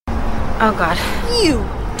Oh, God. You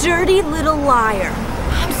dirty little liar.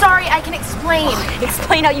 I'm sorry, I can explain.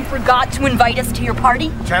 Explain how you forgot to invite us to your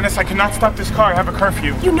party? Janice, I cannot stop this car. I have a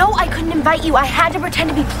curfew. You know I couldn't invite you. I had to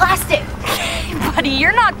pretend to be plastic. Buddy,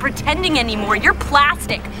 you're not pretending anymore. You're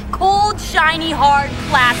plastic. Cold, shiny, hard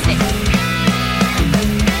plastic.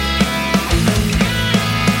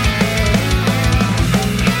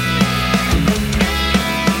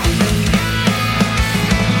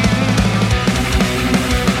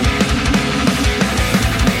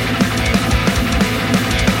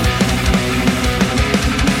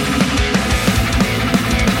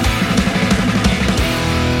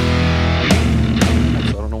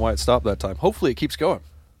 It stopped that time. Hopefully it keeps going.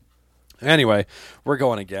 Anyway, we're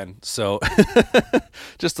going again. So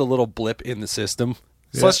just a little blip in the system.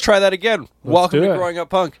 So let's try that again. Welcome to Growing Up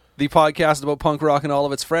Punk, the podcast about punk rock and all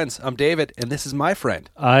of its friends. I'm David, and this is my friend.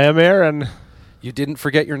 I am Aaron. You didn't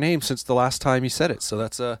forget your name since the last time you said it, so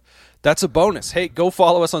that's a bonus. Hey, go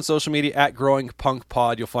follow us on social media at Growing Punk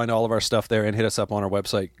Pod. You'll find all of our stuff there, and hit us up on our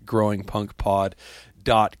website, growingpunkpod.com.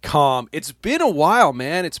 It's been a while,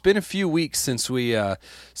 man. It's been a few weeks since we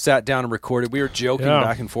sat down and recorded. We were joking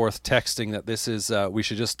back and forth, texting that this is we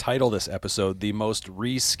should just title this episode the most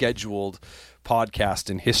rescheduled podcast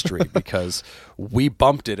in history because we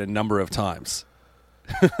bumped it a number of times.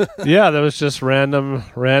 Yeah, there was just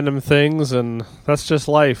random things, and that's just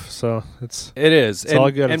life. So it's all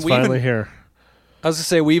good. It's finally here. I was going to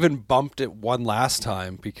say, we even bumped it one last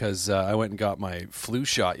time because I went and got my flu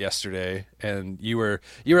shot yesterday, and you were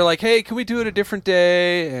like, hey, can we do it a different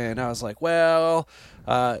day? And I was like, well,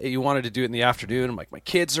 you wanted to do it in the afternoon. I'm like, my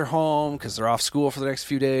kids are home because they're off school for the next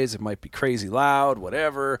few days. It might be crazy loud,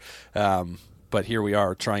 whatever. But here we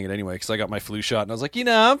are trying it anyway because I got my flu shot, and I was like,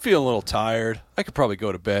 I'm feeling a little tired. I could probably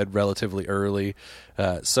go to bed relatively early.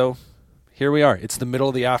 So here we are. It's the middle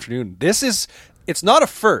of the afternoon. It's not a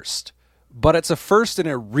first. But it's a first in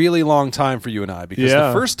a really long time for you and I because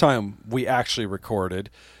the first time we actually recorded,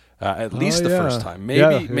 at least the first time,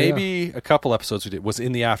 maybe a couple episodes we did, was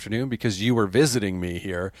in the afternoon because you were visiting me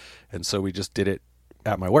here, and so we just did it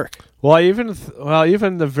at my work. Well, even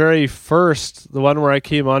the very first, the one where I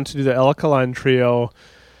came on to do the Alkaline Trio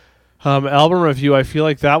album review, I feel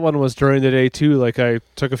like that one was during the day too. Like I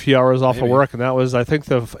took a few hours off of work, and that was, I think,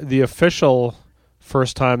 the official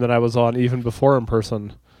first time that I was on, even before in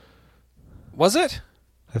person. Was it?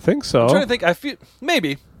 I think so. I'm trying to think. I feel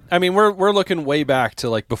maybe. I mean, we're looking way back to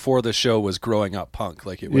like before the show was Growing Up Punk.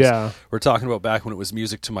 Like it was. Yeah. We're talking about back when it was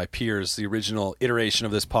Music to My Peers, the original iteration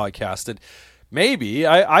of this podcast. And maybe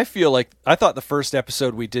I feel like I thought the first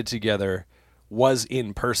episode we did together was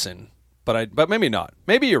in person, but maybe not.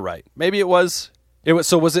 Maybe you're right. Maybe it was. It was.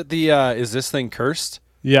 So was it the? Is this thing cursed?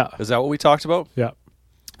 Yeah. Is that what we talked about? Yeah.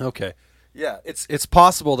 Okay. Yeah. It's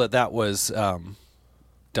possible that was.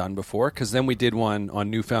 Done before because then we did one on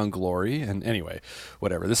Newfound Glory, and anyway,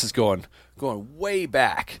 whatever. This is going way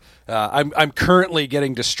back. I'm currently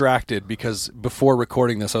getting distracted because before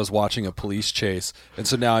recording this I was watching a police chase, and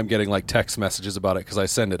so now I'm getting like text messages about it because I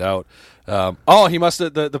send it out. He must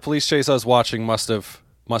have the police chase I was watching must have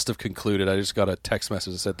concluded. I just got a text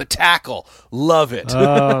message that said The Tackle, love it.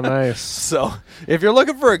 Oh, nice. So if you're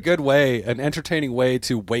looking for a good way, an entertaining way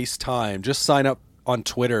to waste time, just sign up on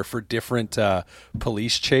Twitter for different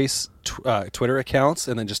police chase Twitter accounts,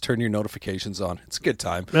 and then just turn your notifications on. It's a good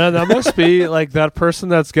time. Man, that must be like that person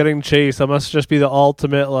that's getting chased. That must just be the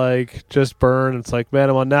ultimate like just burn. It's like,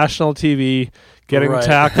 man, I'm on national TV getting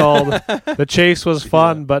tackled. The chase was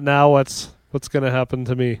fun, but now what's going to happen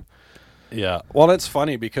to me? Yeah. Well, it's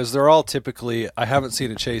funny because they're all typically, I haven't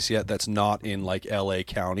seen a chase yet that's not in like LA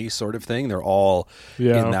County sort of thing. They're all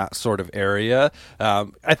in that sort of area.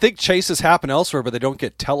 I think chases happen elsewhere, but they don't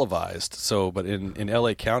get televised. So, but in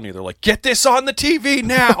LA County, they're like, get this on the TV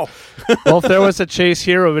now. Well, if there was a chase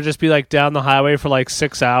here, it would just be like down the highway for like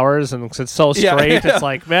 6 hours. And it's so straight, it's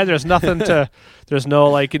like, man, there's nothing there's no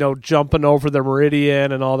like, jumping over the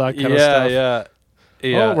meridian and all that kind of stuff. Yeah.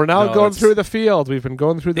 Yeah, we're now going through the field. We've been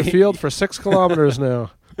going through the field for 6 kilometers now.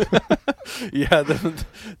 Yeah,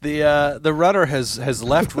 the runner has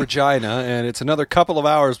left Regina, and it's another couple of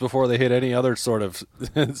hours before they hit any other sort of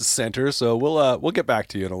center. So we'll get back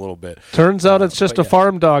to you in a little bit. Turns out it's just a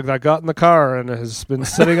farm dog that got in the car and has been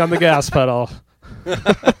sitting on the gas pedal.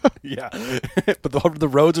 Yeah, but the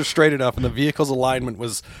roads are straight enough, and the vehicle's alignment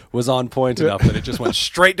was on point enough that it just went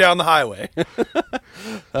straight down the highway.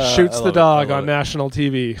 Shoots the dog on national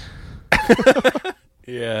TV.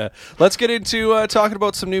 Yeah, let's get into talking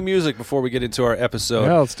about some new music before we get into our episode.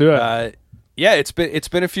 Yeah, let's do it. Yeah, it's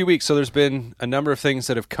been a few weeks, so there's been a number of things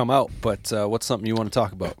that have come out. But what's something you want to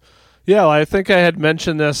talk about? Yeah, well, I think I had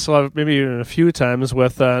mentioned this maybe even a few times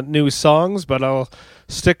with new songs, but I'll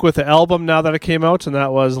stick with the album now that it came out, and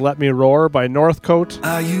that was Let Me Roar by Northcote.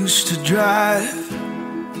 I used to drive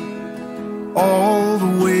all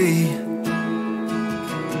the way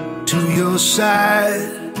to your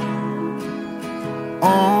side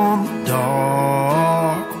on the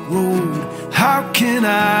dark road. How can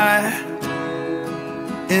I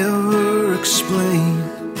ever explain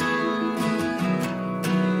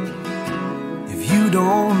if you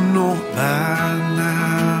don't know by now?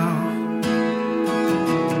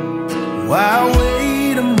 Why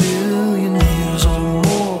wait a million years or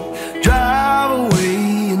more? Drive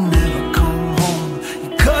away and never come home. You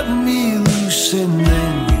cut me loose and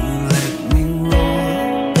then you let me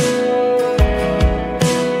roar.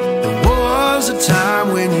 There was a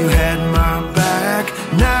time when you had my back.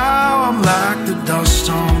 Now I'm like the dust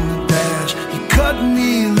on the dash. You cut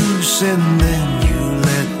me loose and then you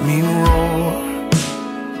let me roar.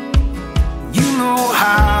 You know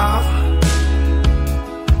how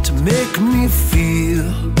to make me feel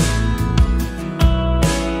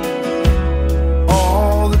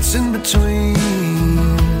all that's in between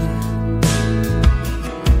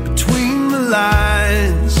the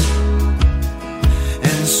lines,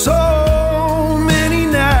 and so many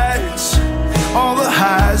nights, all the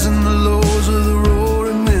highs and the lows of the road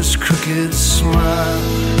and this crooked smile.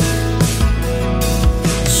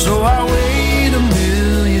 So I wait a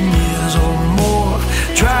million years or more,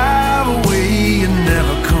 drive away and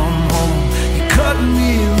never come home. You cut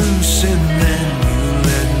me loose and then you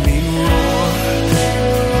let me roar.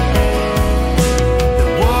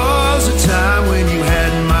 There was a time when you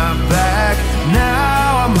had my back.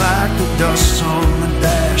 Now I'm like the dust on the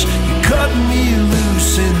dash. You cut me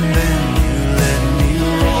loose and then you let me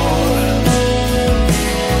roar.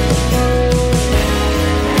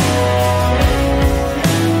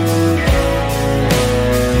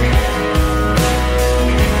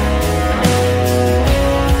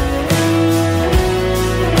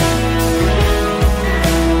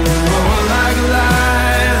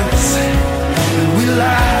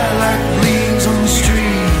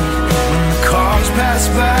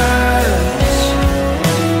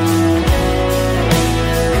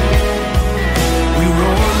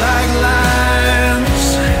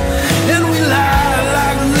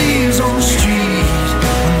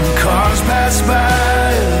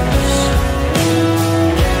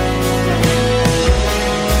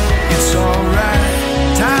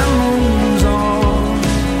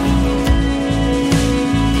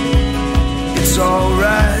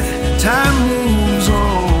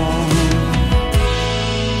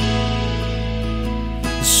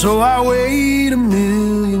 So I wait a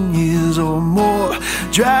million years or more,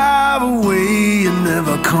 drive away and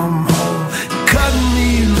never come home. Cut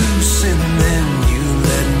me loose and then you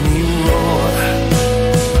let me roar.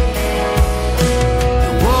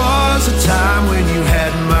 There was a time when you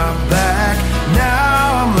had my back.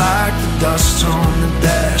 Now I'm like the dust on the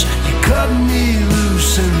dash. You cut me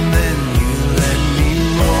loose and then you let me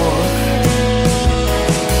roar.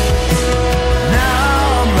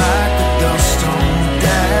 Now I'm like the dust on the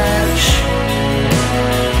dash.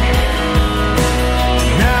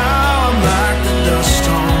 Now I'm like the dust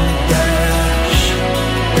on the dash.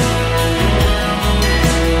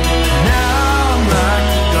 Now I'm like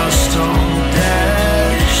the dust on the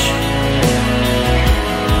dash.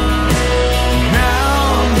 Now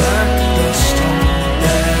I'm like the dust on the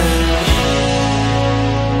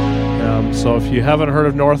dash. So if you haven't heard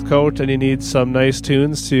of Northcote and you need some nice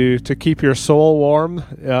tunes to keep your soul warm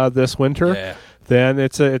this winter, then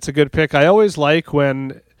it's a good pick. I always like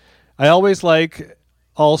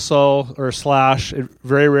also, or slash, it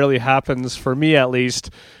very rarely happens, for me at least,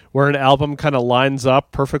 where an album kind of lines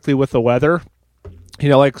up perfectly with the weather. You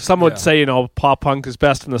know, like some would say, pop punk is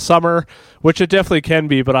best in the summer, which it definitely can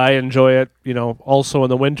be, but I enjoy it, also in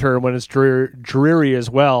the winter when it's dreary as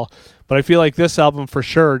well. But I feel like this album for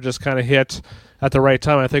sure just kind of hit at the right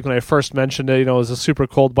time. I think when I first mentioned it, it was a super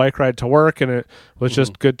cold bike ride to work, and it was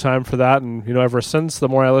just good time for that. And, ever since, the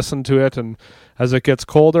more I listen to it, and as it gets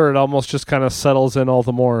colder, it almost just kind of settles in all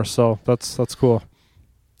the more. So that's cool.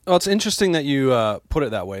 Well, it's interesting that you put it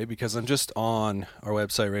that way, because I'm just on our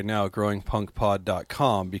website right now,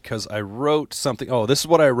 growingpunkpod.com, because I wrote something. Oh, this is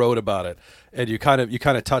what I wrote about it, and you kind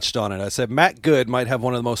of touched on it. I said Matt Good might have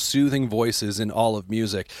one of the most soothing voices in all of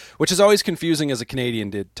music, which is always confusing as a Canadian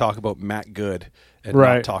to talk about Matt Good and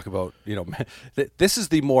not talk about this is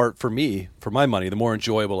the more, for me, for my money, the more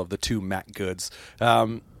enjoyable of the two Matt Goods.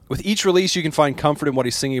 With each release, you can find comfort in what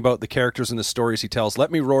he's singing about, the characters and the stories he tells.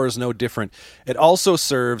 Let Me Roar is no different. It also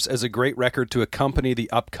serves as a great record to accompany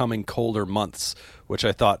the upcoming colder months, which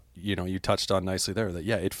I thought, you touched on nicely there. That,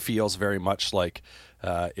 it feels very much like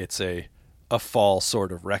it's a fall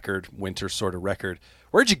sort of record, winter sort of record.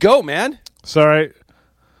 Where'd you go, man? Sorry.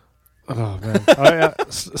 Oh, man.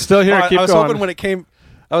 Still here. Keep I was going. hoping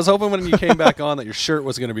when you came back on that your shirt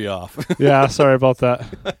was going to be off. Yeah, sorry about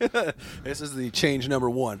that. This is the change number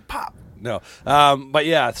 1. Pop. No. But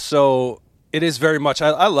yeah, so it is very much,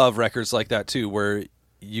 I love records like that too, where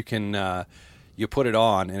you can, you put it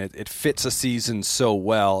on and it fits a season so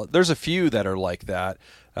well. There's a few that are like that.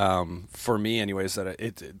 For me anyways, that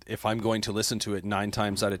if I'm going to listen to it 9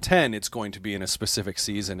 times out of 10, it's going to be in a specific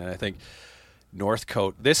season. And I think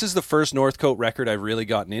Northcote, this is the first Northcote record I've really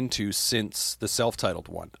gotten into since the self-titled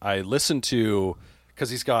one. I listened to, because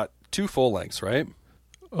he's got 2 full lengths, right?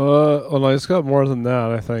 No, he's got more than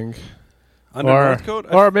that, I think. Under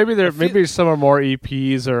Northcote? Or maybe some are more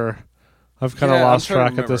EPs, or I've kind of lost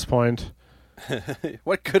track at this point.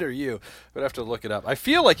 What good are you? I'd have to look it up. I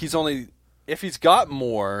feel like if he's got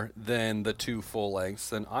more than the 2 full lengths,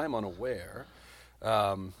 then I'm unaware.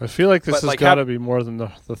 I feel like this has got to be more than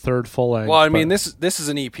the 3rd full length. Well, I mean, this is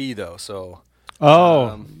an EP though, so.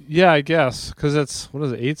 Oh, yeah, I guess because it's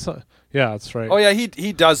 8 songs. Yeah, that's right. Oh yeah,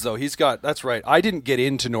 he does though. He's got, that's right. I didn't get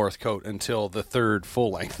into Northcote until the 3rd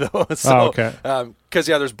full length though. So, okay. Because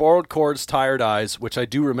there's Borrowed Chords, Tired Eyes, which I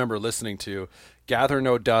do remember listening to. Gather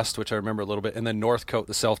No Dust, which I remember a little bit, and then Northcote,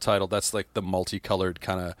 the self-titled. That's like the multicolored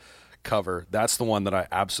kind of cover. That's the one that I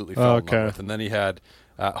absolutely fell in love with. And then he had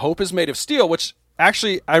Hope Is Made of Steel, which.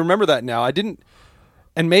 Actually, I remember that now. I didn't,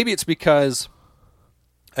 and maybe it's because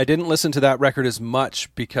I didn't listen to that record as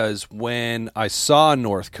much because when I saw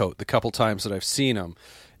Northcote the couple times that I've seen him,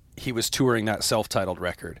 he was touring that self-titled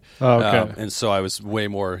record. Oh, okay. And so I was way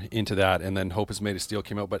more into that, and then Hope Is Made of Steel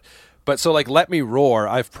came out. But so like Let Me Roar,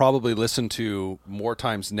 I've probably listened to more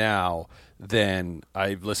times now than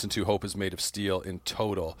I've listened to Hope Is Made of Steel in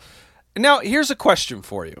total. Now, here's a question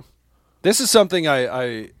for you. This is something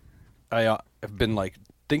I have been like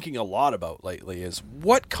thinking a lot about lately, is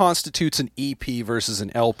what constitutes an EP versus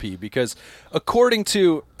an LP? Because according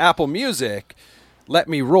to Apple Music, Let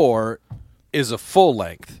Me Roar is a full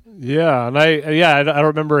length. Yeah, and I don't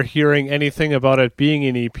remember hearing anything about it being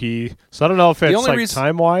an EP. So I don't know if it's like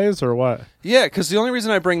time-wise or what. Yeah, because the only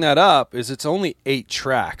reason I bring that up is it's only 8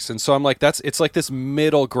 tracks, and so I'm like, it's like this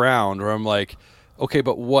middle ground where I'm like, okay,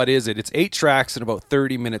 but what is it? It's 8 tracks and about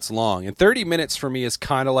 30 minutes long. And 30 minutes for me is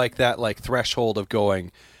kind of like that like threshold of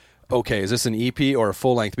going, okay, is this an EP or a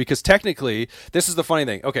full length? Because technically, this is the funny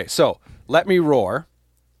thing. Okay, so Let Me Roar.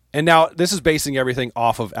 And now this is basing everything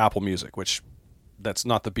off of Apple Music, which that's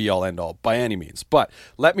not the be-all, end-all by any means. But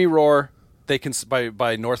Let Me Roar,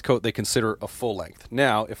 by Northcote, they consider a full length.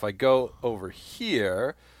 Now, if I go over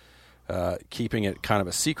here, keeping it kind of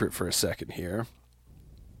a secret for a second here,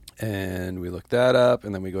 and we look that up,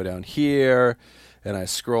 and then we go down here, and I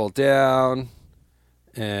scroll down,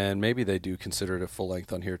 and maybe they do consider it a full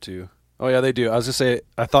length on here too. Oh yeah, they do. I was going to say,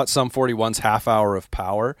 I thought Sum 41's Half Hour of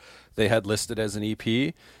Power they had listed as an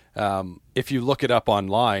EP. If you look it up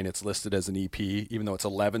online, it's listed as an EP, even though it's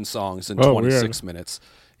 11 songs and 26 minutes.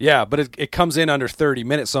 Yeah, but it comes in under 30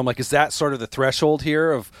 minutes, so I'm like, is that sort of the threshold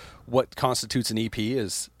here of what constitutes an EP?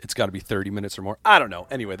 Is it's got to be 30 minutes or more? I don't know.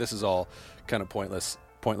 Anyway, this is all kind of pointless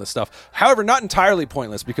stuff. However, not entirely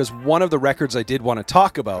pointless, because one of the records I did want to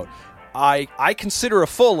talk about, I consider a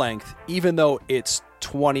full length, even though it's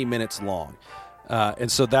 20 minutes long.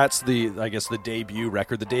 And so that's the debut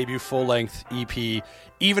record, the debut full length EP,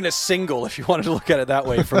 even a single, if you wanted to look at it that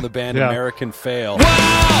way, from the band American Fail.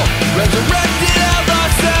 Wow! Resurrected outlaw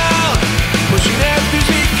sound, pushing every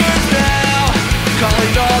speakers now,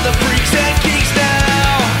 calling all the freaks and geeks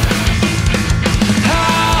now.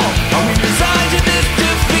 How are we resigned to this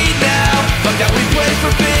defeat now? Fuck that, we play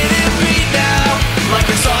forbidden beat now, like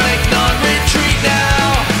a sonic non-retreat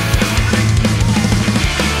now.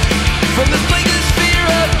 From this blanket sphere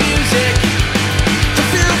of music, the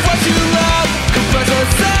fear of what you love, compress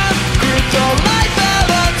us up, grit all life out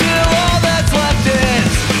until all that's left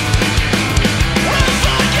is we're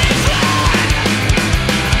fucking flat.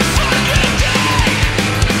 Fucking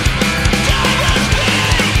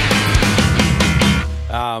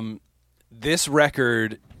day. This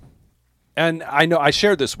record, and I know I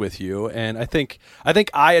shared this with you, and I think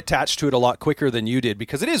I attached to it a lot quicker than you did,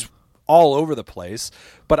 because it is all over the place,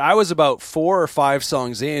 but I was about 4 or 5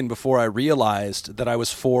 songs in before I realized that I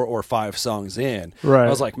was 4 or 5 songs in. Right. I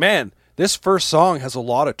was like, man, this first song has a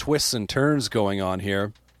lot of twists and turns going on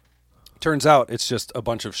here. Turns out it's just a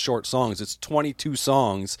bunch of short songs. It's 22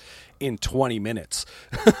 songs in 20 minutes.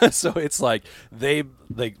 So it's like they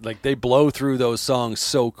blow through those songs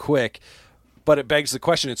so quick. But it begs the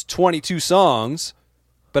question, it's 22 songs,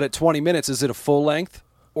 but at 20 minutes, is it a full length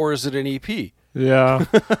or is it an EP? Yeah.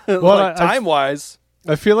 Well, like, time-wise.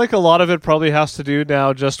 I feel like a lot of it probably has to do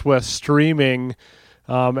now just with streaming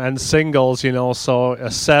and singles, you know, so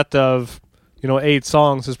a set of, 8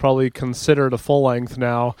 songs is probably considered a full length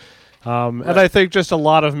now. And I think just a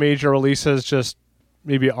lot of major releases just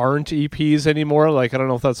maybe aren't EPs anymore. Like, I don't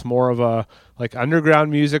know if that's more of a like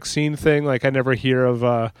underground music scene thing. Like, I never hear of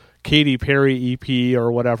a Katy Perry EP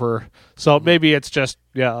or whatever. So maybe it's just,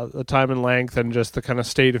 the time and length and just the kind of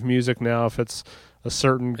state of music now. If it's a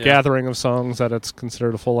certain gathering of songs that it's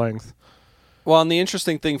considered a full length. Well, and the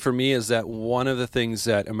interesting thing for me is that one of the things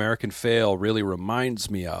that American Fail really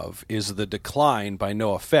reminds me of is The Decline by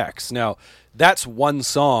NoFX. Now, that's one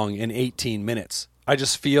song in 18 minutes. I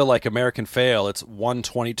just feel like American Fail, it's one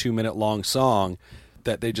 22-minute long song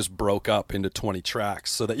that they just broke up into 20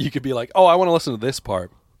 tracks so that you could be like, oh, I want to listen to this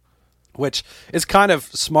part. Which is kind of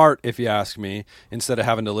smart, if you ask me, instead of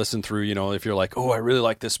having to listen through, if you're like, oh, I really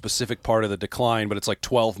like this specific part of The Decline, but it's like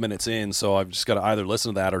 12 minutes in, so I've just got to either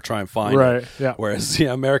listen to that or try and find it. Yeah. Whereas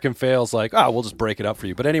American Fail's like, we'll just break it up for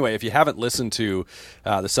you. But anyway, if you haven't listened to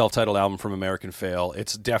the self-titled album from American Fail,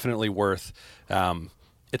 it's definitely worth a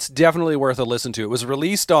listen to. It was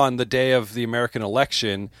released on the day of the American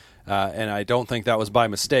election, and I don't think that was by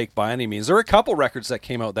mistake by any means. There were a couple records that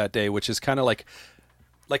came out that day, which is kind of like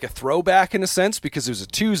a throwback in a sense, because it was a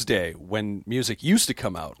Tuesday when music used to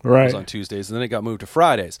come out. Right. It was on Tuesdays, and then it got moved to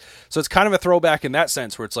Fridays. So it's kind of a throwback in that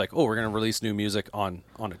sense, where it's like, oh, we're going to release new music on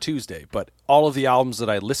a Tuesday. But all of the albums that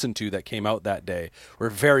I listened to that came out that day were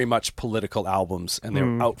very much political albums, and they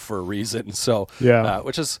were out for a reason. So,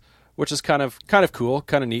 which is kind of cool,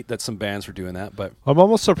 kind of neat that some bands were doing that. But I'm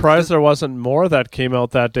almost surprised there wasn't more that came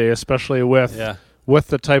out that day, especially with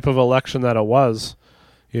the type of election that it was.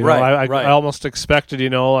 I almost expected,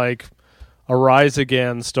 like a Rise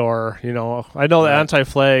Against, or I know the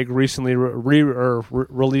Anti-Flag recently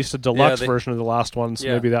released a deluxe version of the last one, so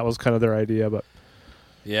maybe that was kind of their idea. But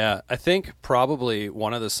I think probably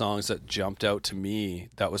one of the songs that jumped out to me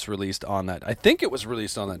that was released on that, I think it was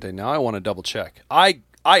released on that day. Now I want to double check. I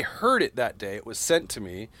heard it that day. It was sent to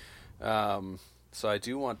me, so I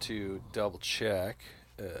do want to double check.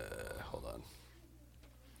 Hold on,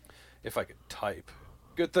 if I could type.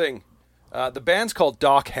 Good thing. The band's called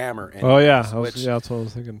Doc Hammer. Anyways, oh, yeah. That's what I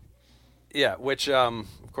was thinking. Yeah, which, of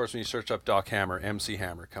course, when you search up Doc Hammer, MC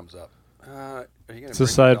Hammer comes up. It's a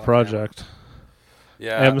side project. Hammer?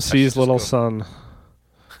 Yeah. MC's little son.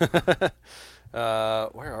 Where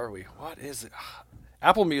are we? What is it?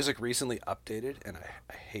 Apple Music recently updated, and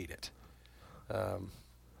I hate it. I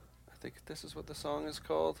think this is what the song is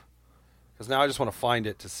called. Because now I just want to find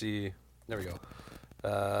it to see. There we go.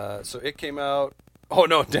 So it came out. Oh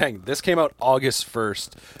no, dang. This came out August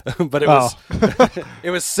 1st. But it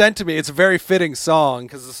was sent to me. It's a very fitting song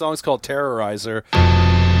because the song's called Terrorizer.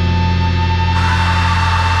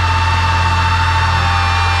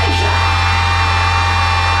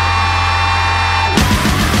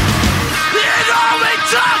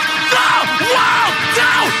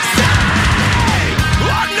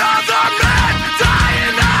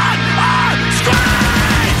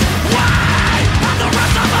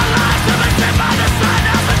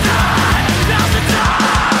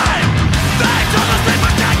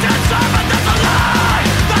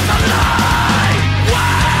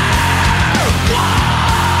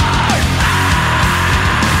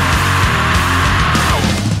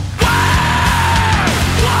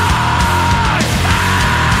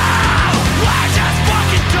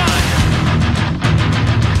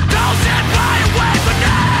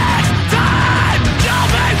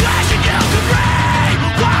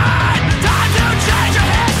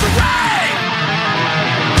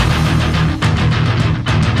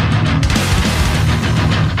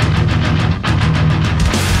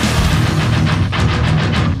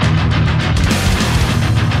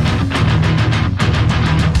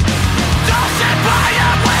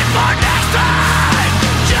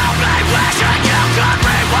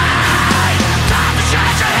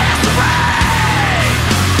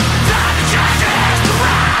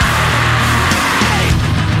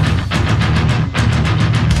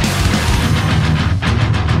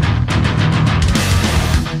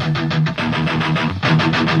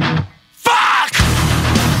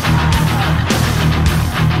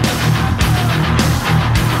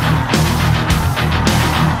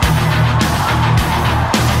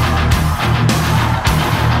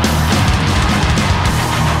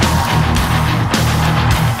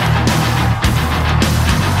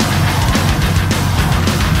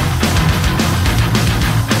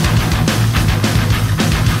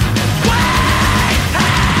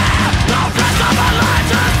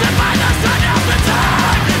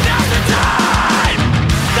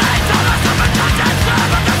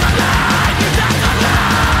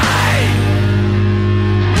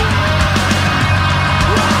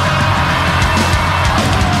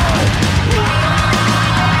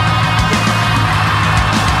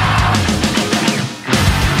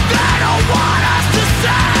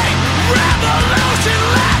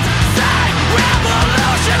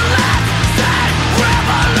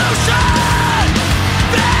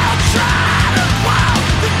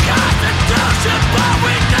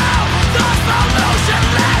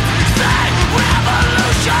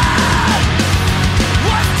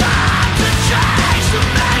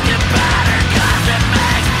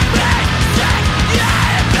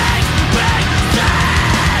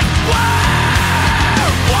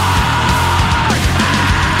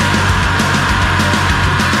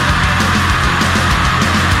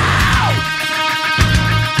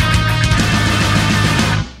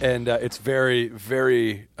 and it's very,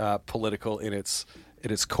 very political in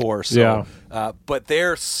its core. So, but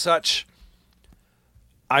they're such.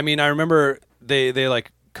 I mean, I remember they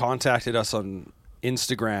like contacted us on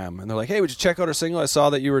Instagram, and they're like, "Hey, would you check out our single? I saw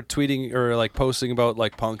that you were tweeting or like posting about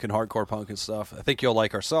like punk and hardcore punk and stuff. I think you'll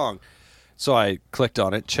like our song." So I clicked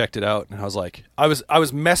on it, checked it out, and I was like, I was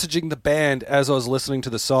messaging the band as I was listening to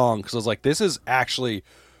the song because I was like, this is actually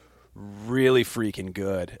really freaking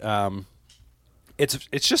good.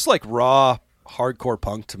 It's just like raw hardcore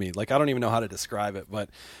punk to me. Like I don't even know how to describe it, but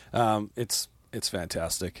it's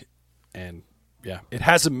fantastic, and yeah, it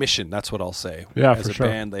has a mission. That's what I'll say. Yeah, as for a sure.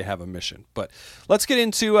 band, they have a mission. But let's get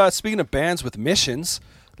into speaking of bands with missions.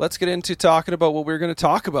 Let's get into talking about what we're going to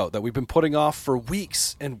talk about that we've been putting off for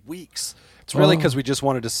weeks and weeks. It's really because we just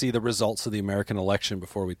wanted to see the results of the American election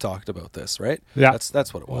before we talked about this, right? Yeah.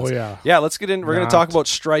 That's what it was. Oh, yeah. Yeah, let's get in. We're going to talk about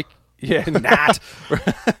Strike. Yeah, Nat.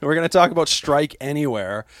 We're going to talk about Strike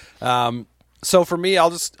Anywhere. So for me, I'll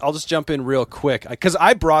just jump in real quick because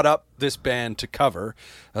I brought up this band to cover.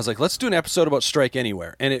 I was like, let's do an episode about Strike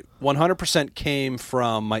Anywhere, and it 100% came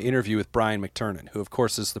from my interview with Brian McTernan, who of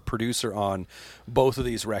course is the producer on both of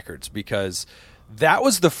these records, because that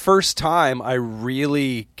was the first time I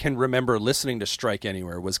really can remember listening to Strike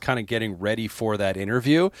Anywhere, was kind of getting ready for that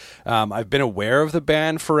interview. I've been aware of the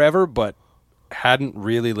band forever, but hadn't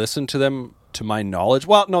really listened to them to my knowledge.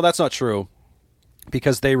 Well, no, that's not true,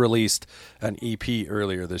 because they released an EP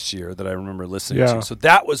earlier this year that I remember listening to. So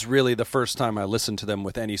that was really the first time I listened to them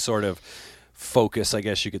with any sort of focus, I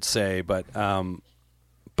guess you could say. But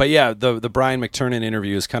yeah, the Brian McTernan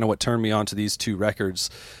interview is kind of what turned me on to these two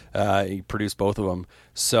records. He produced both of them.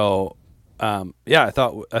 So yeah, I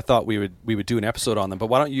thought we would do an episode on them. But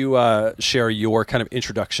why don't you share your kind of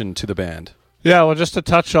introduction to the band? Yeah, well, just to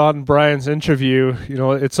touch on Brian's interview,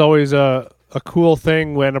 it's always a cool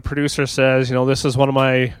thing when a producer says, this is one of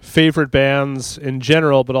my favorite bands in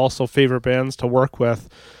general, but also favorite bands to work with.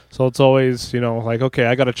 So it's always, like, okay,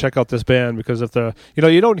 I got to check out this band, because if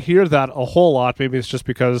you don't hear that a whole lot. Maybe it's just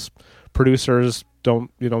because producers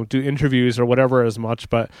don't, do interviews or whatever as much,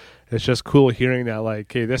 but it's just cool hearing that,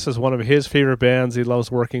 like, hey, this is one of his favorite bands he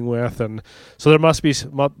loves working with. And so there must be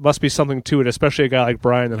something to it, especially a guy like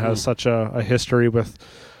Brian that has such a history with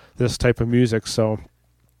this type of music. So,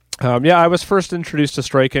 I was first introduced to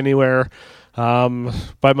Strike Anywhere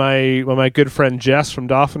by my good friend Jess from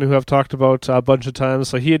Dauphin, who I've talked about a bunch of times.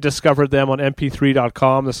 So he had discovered them on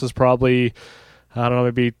mp3.com. This is probably, I don't know,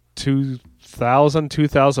 maybe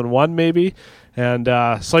 2001 maybe. And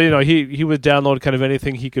so, he would download kind of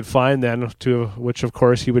anything he could find then, to which, of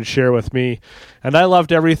course, he would share with me. And I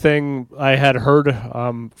loved everything I had heard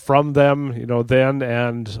from them, then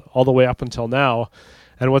and all the way up until now.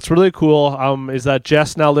 And what's really cool is that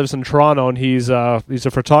Jess now lives in Toronto, and he's a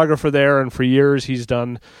photographer there, and for years he's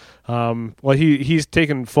done he's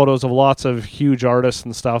taken photos of lots of huge artists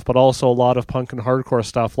and stuff, but also a lot of punk and hardcore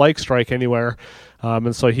stuff like Strike Anywhere.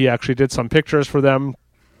 And so he actually did some pictures for them.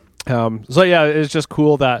 So yeah, it's just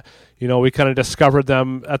cool that, we kind of discovered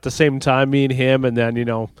them at the same time, me and him, and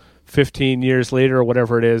then, 15 years later or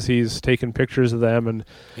whatever it is, he's taken pictures of them and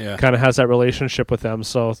kind of has that relationship with them.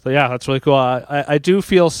 So yeah, that's really cool. I do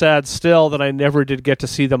feel sad still that I never did get to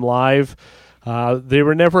see them live. They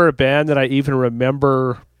were never a band that I even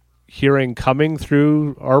remember hearing coming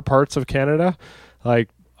through our parts of Canada. Like,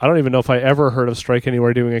 I don't even know if I ever heard of Strike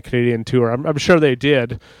Anywhere doing a Canadian tour. I'm sure they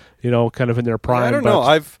did, kind of in their prime. I don't know.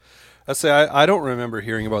 I don't remember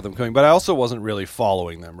hearing about them coming, but I also wasn't really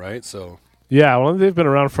following them, right? So yeah, well, they've been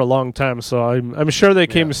around for a long time, so I'm sure they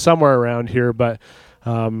came somewhere around here. But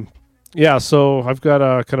so I've got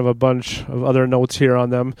a kind of a bunch of other notes here on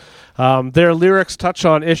them. Their lyrics touch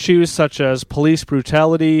on issues such as police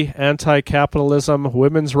brutality, anti-capitalism,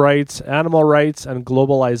 women's rights, animal rights, and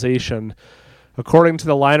globalization. According to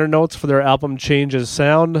the liner notes for their album Changes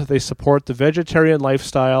Sound, they support the vegetarian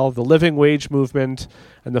lifestyle, the living wage movement,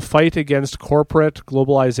 and the fight against corporate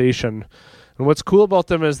globalization. And what's cool about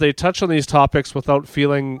them is they touch on these topics without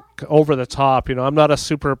feeling over the top. I'm not a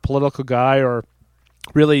super political guy or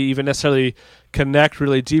really even necessarily connect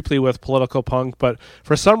really deeply with political punk, but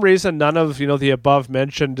for some reason, none of the above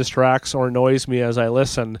mentioned distracts or annoys me as I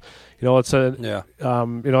listen. It's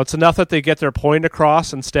it's enough that they get their point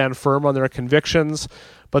across and stand firm on their convictions,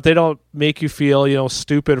 but they don't make you feel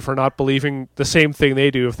stupid for not believing the same thing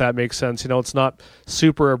they do, if that makes sense. It's not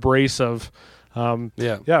super abrasive.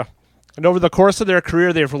 And over the course of their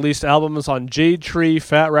career, they've released albums on Jade Tree,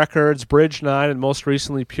 Fat Records, Bridge 9, and most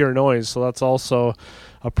recently Pure Noise. So that's also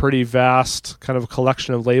a pretty vast kind of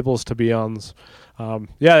collection of labels to be on.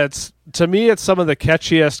 It's to me, it's some of the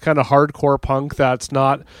catchiest kind of hardcore punk that's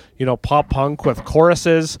not, pop punk with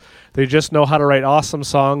choruses. They just know how to write awesome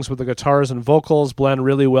songs with the guitars and vocals blend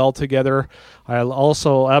really well together. I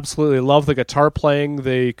also absolutely love the guitar playing.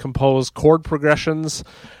 They compose chord progressions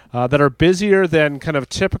that are busier than kind of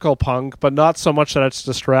typical punk, but not so much that it's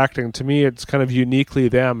distracting. To me, it's kind of uniquely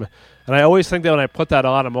them. And I always think that when I put that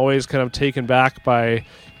on, I'm always kind of taken back by,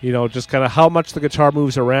 just kind of how much the guitar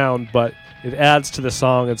moves around, but it adds to the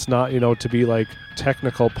song. It's not, to be like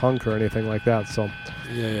technical punk or anything like that. So,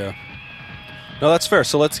 yeah. No, that's fair.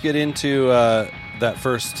 So let's get into that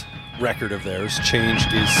first record of theirs, Change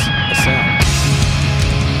Is a Sound.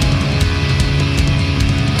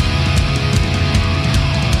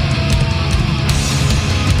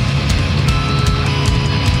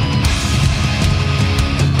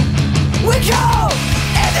 We go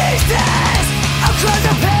in these days, I'll cry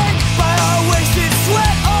the pain by our wasted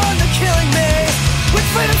sweat on the killing maze. With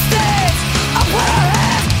freedom states, I'll put our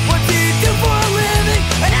hands. What do you do for a living?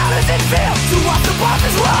 And how does it feel to watch the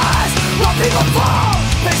bosses rise? While people fall,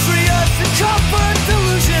 patriots and comfort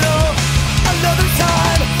delusional. Another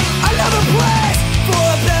time, another place for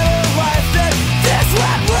a better life than this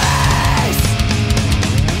rat race.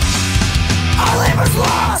 Our labor's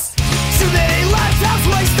lost, too many lifetimes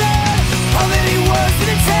wasted. How many words did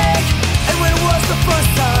it take? And when was the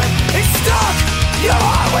first time it struck your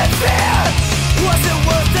heart with fear? Was it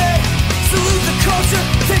worth it? Salute the culture,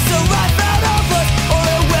 takes the life out of us. Or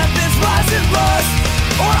their weapons rise and rust.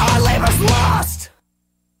 Or our labor's lost.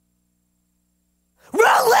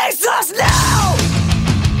 Release us now!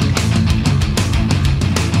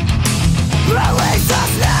 Release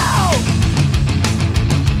us now!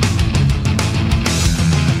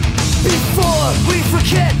 Before we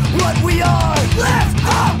forget what we are, lift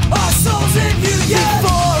up our souls in union.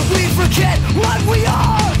 Before we forget what we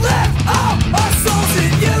are, lift up our souls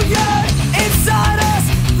in union. Inside us,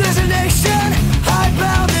 there's a nation,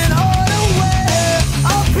 hidebound and unaware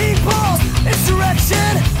of people's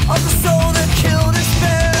insurrection of the soul that killed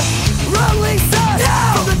despair. Release us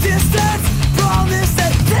now from the distance. Promise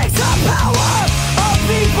that takes our power of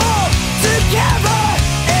people together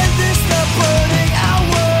in this the burning hour.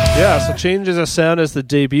 Yeah, so Change Is a Sound is the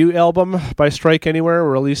debut album by Strike Anywhere,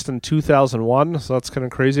 released in 2001, so that's kind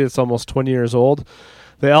of crazy. It's almost 20 years old.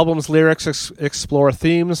 The album's lyrics explore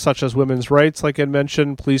themes such as women's rights, like I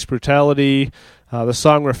mentioned, police brutality. The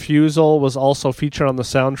song Refusal was also featured on the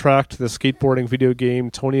soundtrack to the skateboarding video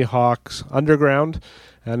game Tony Hawk's Underground,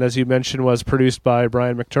 and as you mentioned, was produced by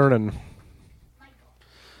Brian McTernan.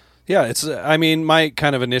 Yeah, my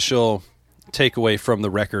kind of initial takeaway from the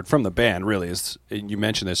record, from the band, really is, you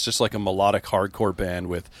mentioned this, just like a melodic hardcore band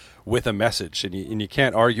with a message, and you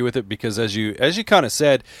can't argue with it because as you kind of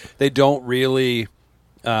said, they don't really,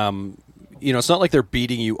 it's not like they're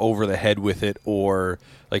beating you over the head with it, or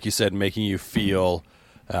like you said, making you feel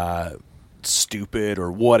stupid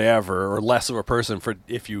or whatever, or less of a person for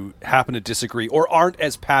if you happen to disagree or aren't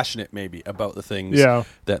as passionate maybe about the things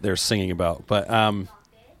that they're singing about. But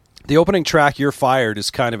the opening track, You're Fired,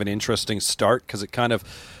 is kind of an interesting start because it kind of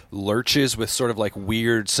lurches with sort of like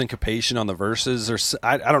weird syncopation on the verses. Or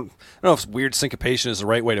I don't know if weird syncopation is the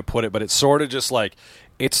right way to put it, but it's sort of just like,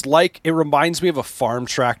 it reminds me of a farm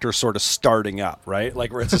tractor sort of starting up, right?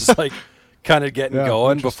 Like where it's just like kind of getting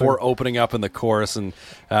going before opening up in the chorus. And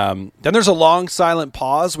then there's a long silent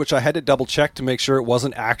pause, which I had to double check to make sure it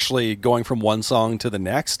wasn't actually going from one song to the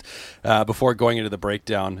next before going into the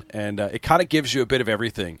breakdown. And it kind of gives you a bit of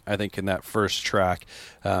everything, I think, in that first track,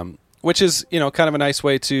 which is, kind of a nice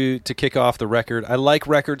way to kick off the record. I like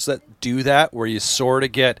records that do that, where you sort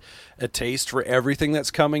of get a taste for everything that's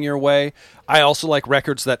coming your way. I also like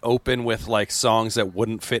records that open with like songs that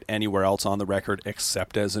wouldn't fit anywhere else on the record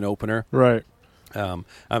except as an opener. Right. I'm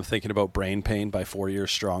thinking about Brain Pain by 4 Years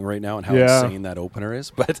Strong right now and how insane that opener is.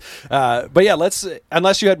 But yeah,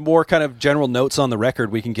 unless you had more kind of general notes on the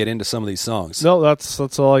record, we can get into some of these songs. No, that's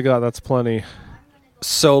all I got. That's plenty.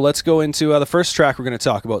 So let's go into the first track we're going to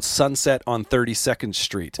talk about, Sunset on 32nd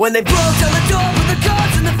Street. When they broke down the door with the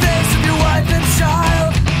guns in the face of your wife and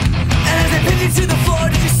child, and as they pinned you to the floor,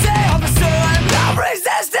 did you say, officer, I'm not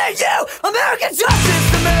resisting you? American justice,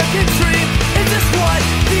 American dream, is this what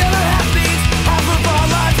the other half needs? Half of our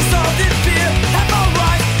lives is solved in fear, half our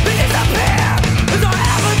rights may disappear. Is our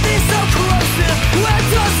apathy so corrosive? Where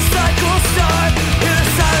does the cycle start? Hear the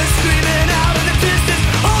silence screaming out in the distance,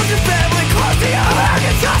 hold your family close to you.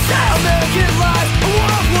 American justice, American life, a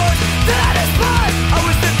war of words that I despise. I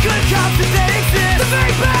wish the good cops that they exist, the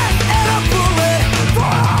very best, and a bullet for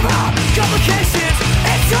all the complications.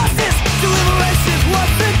 Injustice, deliberation,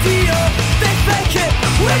 what's the deal?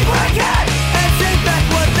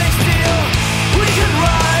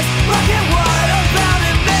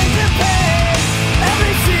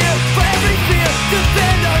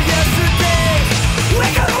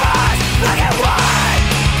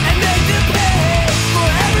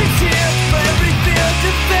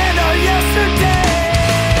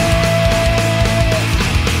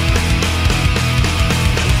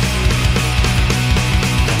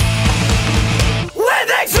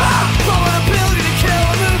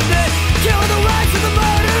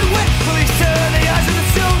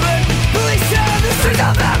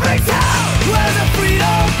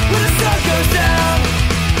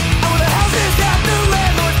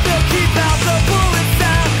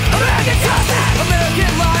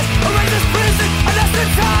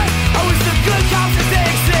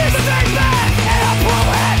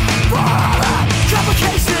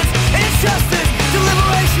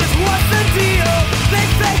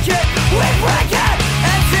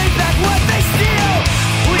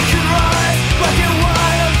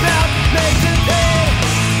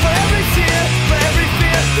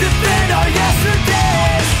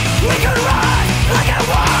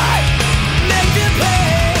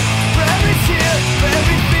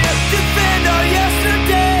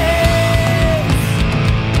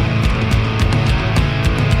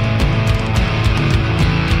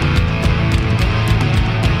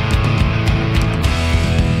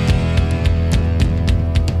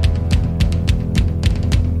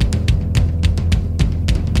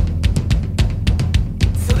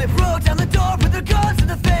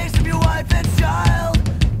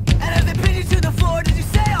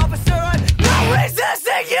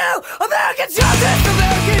 American justice,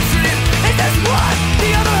 American dream. Is this what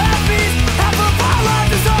the other half is? Half of our lives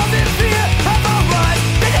dissolved in fear. Half our rights,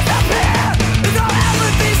 they disappear. Is our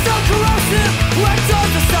apathy so corrosive? When does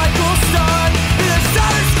the cycle start? Is a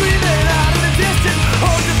silent screaming out in the distance?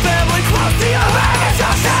 Hold your family close to your American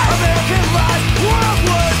justice, American lies, world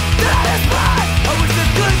wars, that is mine. I wish the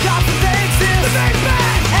good cops that they exist. The big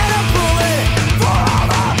bang and a bullet for all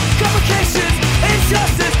the complications,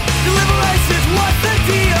 injustice, deliberations. What's the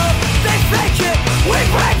deal? They fake it, we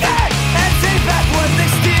break it, and take back what they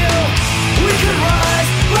steal. We could rise,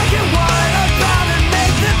 black and white, unbound and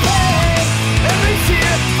make them pay. Every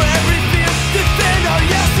tear for every fear, defend our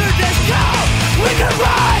yesterday's call. We could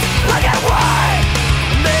rise, black and white,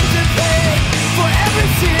 make them pay. For every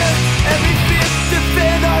tear, every fear,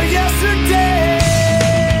 defend our yesterdays.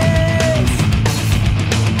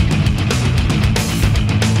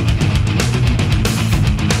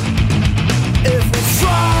 If we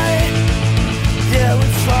try, yeah we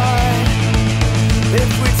try.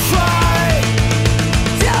 If we try,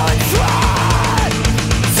 yeah we try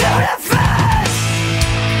to defend.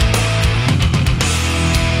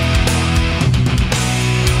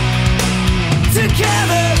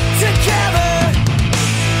 Together, together.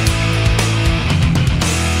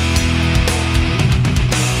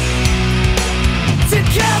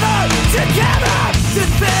 Together, together,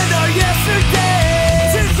 defend our yesterday.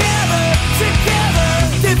 Together, together,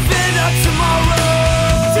 defend our tomorrow.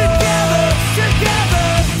 Together, together,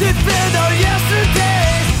 defend our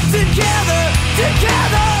yesterday. Together,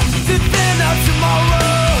 together, defend our tomorrow.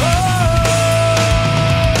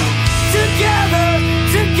 Together,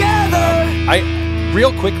 together.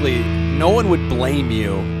 Real quickly, no one would blame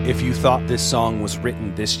you if you thought this song was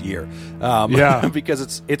written this year. Yeah.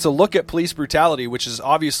 Because it's a look at police brutality, which has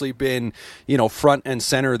obviously been, front and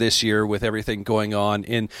center this year with everything going on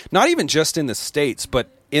in, not even just in the States, but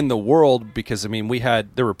in the world, because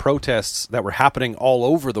there were protests that were happening all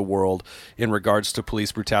over the world in regards to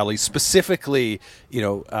police brutality, specifically,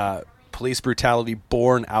 police brutality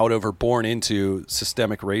born out of or born into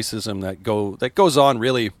systemic racism that goes on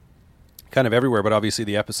really kind of everywhere, but obviously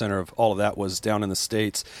the epicenter of all of that was down in the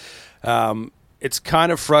States. It's kind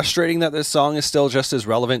of frustrating that this song is still just as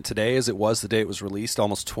relevant today as it was the day it was released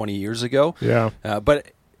almost 20 years ago. Yeah.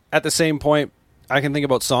 But at the same point, I can think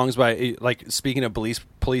about songs by, like, speaking of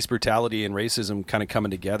police brutality and racism kind of coming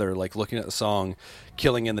together, like looking at the song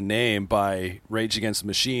Killing in the Name by Rage Against the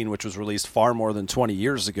Machine, which was released far more than 20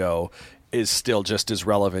 years ago, is still just as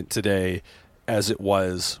relevant today as it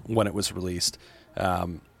was when it was released.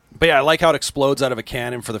 But yeah, I like how it explodes out of a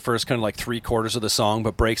cannon for the first kind of like 3/4 of the song,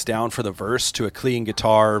 but breaks down for the verse to a clean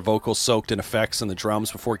guitar, vocals soaked in effects, and the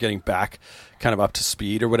drums before getting back kind of up to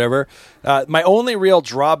speed or whatever. My only real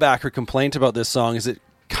drawback or complaint about this song is it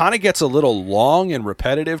kind of gets a little long and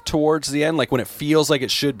repetitive towards the end. Like when it feels like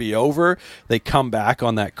it should be over, they come back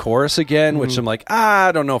on that chorus again, which I'm like,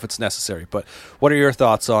 I don't know if it's necessary. But what are your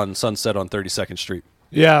thoughts on Sunset on 32nd Street?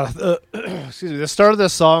 Yeah. Excuse me. The start of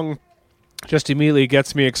this song just immediately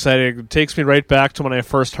gets me excited. It takes me right back to when I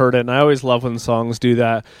first heard it, and I always love when songs do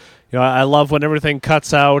that. I love when everything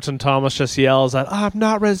cuts out and Thomas just yells that I'm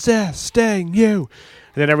not resisting you,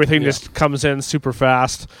 and then everything just comes in super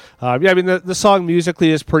fast. The song musically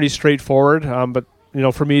is pretty straightforward, but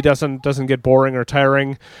for me doesn't get boring or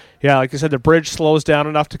tiring. Yeah, like I said, the bridge slows down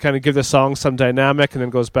enough to kind of give the song some dynamic, and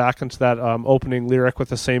then goes back into that opening lyric with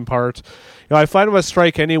the same part. I find with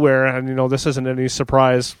Strike Anywhere, and this isn't any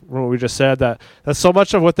surprise from what we just said, that so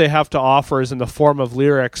much of what they have to offer is in the form of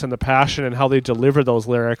lyrics and the passion and how they deliver those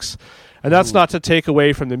lyrics. And that's not to take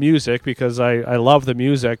away from the music, because I love the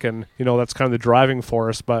music, and that's kind of the driving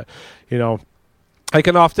force. But I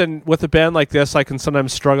can often, with a band like this, I can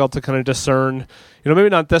sometimes struggle to kind of discern, maybe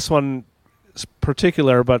not this one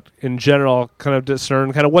particular, but in general, kind of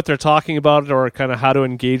discern kind of what they're talking about or kind of how to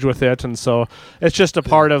engage with it. And so it's just a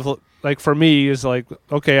part of, like, for me, is like,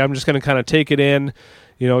 okay, I'm just going to kind of take it in.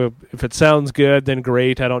 If it sounds good, then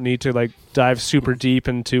great. I don't need to like dive super deep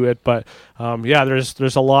into it. But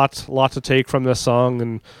there's a lot to take from this song,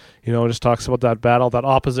 and it just talks about that battle, that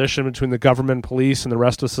opposition between the government, police, and the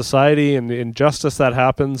rest of society, and the injustice that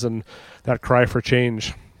happens, and that cry for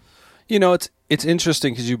change. It's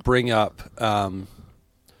interesting because you bring up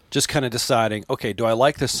just kind of deciding, okay, do I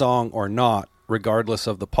like this song or not, regardless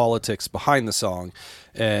of the politics behind the song.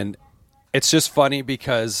 And it's just funny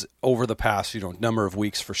because over the past, number of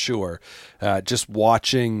weeks for sure, just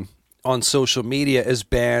watching on social media as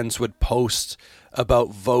bands would post about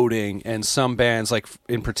voting, and some bands, like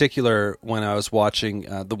in particular when I was watching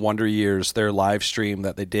the Wonder Years, their live stream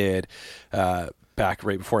that they did back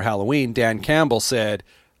right before Halloween, Dan Campbell said,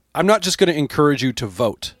 I'm not just going to encourage you to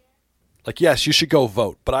vote. Like, yes, you should go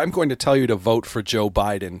vote, but I'm going to tell you to vote for Joe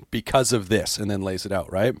Biden because of this, and then lays it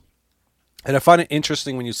out, right? And I find it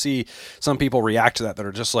interesting when you see some people react to that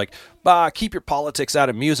are just like, keep your politics out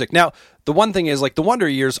of music. Now, the one thing is, like, the Wonder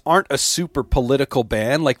Years aren't a super political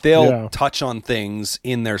band. Like, they'll touch on things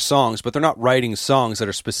in their songs, but they're not writing songs that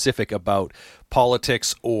are specific about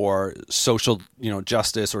politics or social,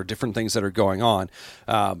 justice or different things that are going on.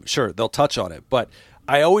 Sure, they'll touch on it, but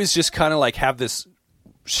I always just kind of like have this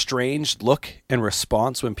strange look and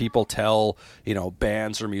response when people tell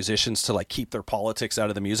bands or musicians to like keep their politics out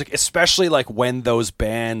of the music, especially like when those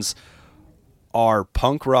bands are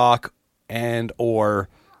punk rock and or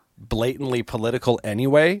blatantly political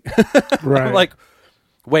anyway. Right. Like,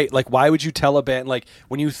 wait, like, why would you tell a band, like,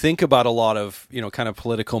 when you think about a lot of, kind of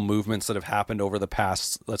political movements that have happened over the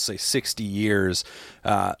past, let's say 60 years,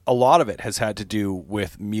 a lot of it has had to do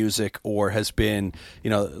with music or has been,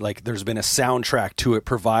 like there's been a soundtrack to it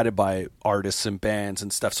provided by artists and bands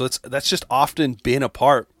and stuff. So that's just often been a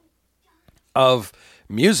part of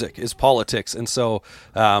music is politics. And so,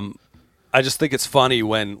 I just think it's funny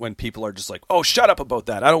when people are just like, oh, shut up about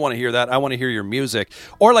that. I don't want to hear that. I want to hear your music.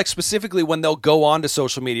 Or like specifically when they'll go on to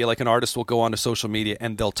social media, like an artist will go on to social media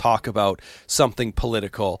and they'll talk about something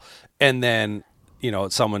political. And then,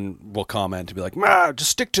 someone will comment and be like,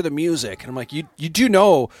 just stick to the music. And I'm like, you do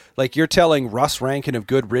know, like you're telling Russ Rankin of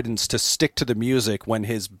Good Riddance to stick to the music when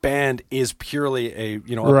his band is purely a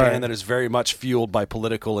band that is very much fueled by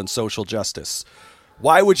political and social justice.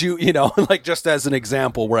 Why would you, like just as an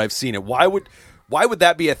example where I've seen it, why would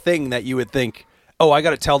that be a thing that you would think, oh, I got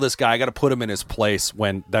to tell this guy, I got to put him in his place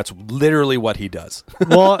when that's literally what he does?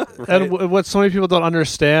 Well, right? And what so many people don't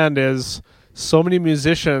understand is so many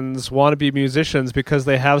musicians want to be musicians because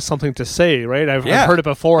they have something to say, right? I've heard it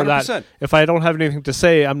before 100%. That if I don't have anything to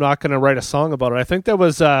say, I'm not going to write a song about it. I think there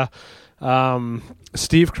was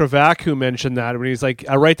Steve Kravac who mentioned that when he's like,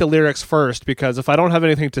 I write the lyrics first because if I don't have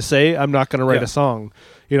anything to say, I'm not going to write a song.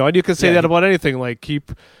 And you can say that about anything, like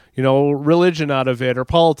keep, religion out of it or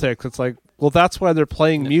politics. It's like, well, that's why they're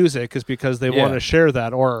playing music is because they want to share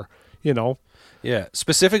that or, Yeah,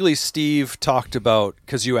 specifically Steve talked about,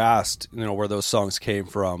 because you asked, where those songs came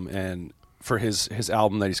from and for his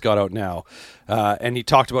album that he's got out now. And he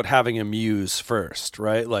talked about having a muse first,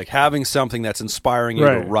 right? Like having something that's inspiring you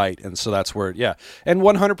to write. And so that's where, And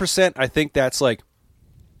 100%, I think that's like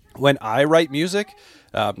when I write music,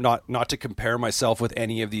 not to compare myself with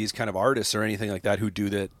any of these kind of artists or anything like that who do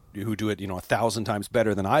it, 1,000 times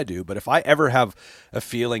better than I do. But if I ever have a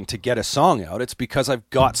feeling to get a song out, it's because I've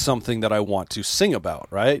got something that I want to sing about,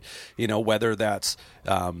 right? Whether that's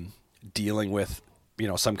dealing with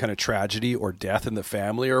some kind of tragedy or death in the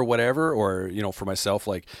family or whatever, or, for myself,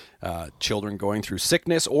 like children going through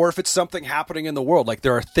sickness, or if it's something happening in the world, like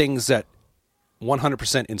there are things that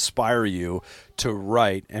 100% inspire you to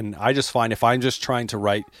write. And I just find if I'm just trying to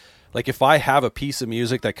write, like if I have a piece of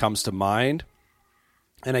music that comes to mind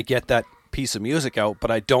and I get that piece of music out, but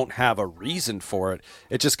I don't have a reason for it,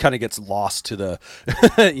 it just kind of gets lost to the,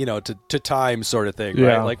 to time sort of thing,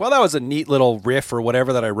 right? Like, well, that was a neat little riff or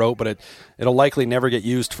whatever that I wrote, but it'll likely never get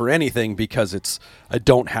used for anything because I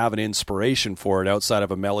don't have an inspiration for it outside of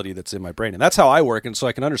a melody that's in my brain. And that's how I work. And so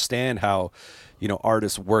I can understand how,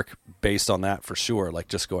 artists work based on that for sure. Like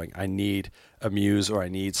just going, I need a muse or I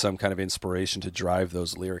need some kind of inspiration to drive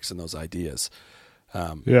those lyrics and those ideas.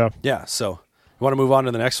 So you want to move on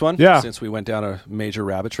to the next one? Yeah. Since we went down a major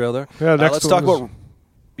rabbit trail there. Yeah, let's talk about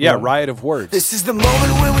Riot of Words. This is the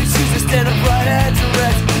moment when we choose to stand upright and to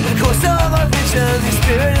rest. In the course of our vision, the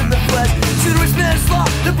spirit and the flesh. To the rich man's law,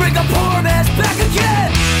 to bring the poor man's back again.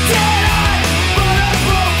 Dead-eyed, but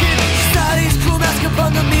unbroken. Society's cruel mask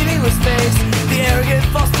upon the meaningless face. The arrogant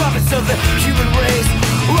false prophets of the human race.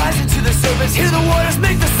 Rising to the surface, hear the waters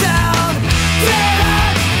make the sound.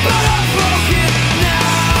 Dead-eyed, but unbroken now.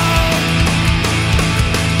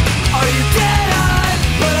 Are you dead-eyed,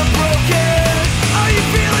 but unbroken? Are you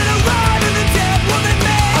feeling alive in the dead woman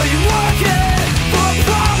made? Are you working for a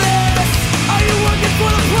promise? Are you working for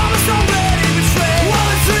the promise already betrayed? While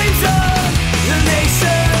the dreams of the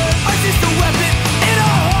nation are just a weapon in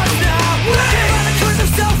our hearts now. Living by the curse of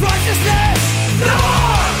self-righteousness. No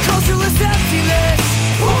more cultureless emptiness.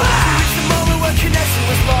 We reach the moment where connection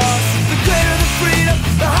was lost. The greater the freedom,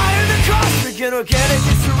 the higher the cost. Begin organic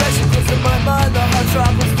insurrection, cause in my mind the heart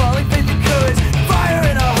drop was falling, faith and courage. Fire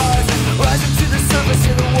in our hearts, rising to the surface,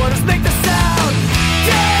 and the waters make the sound.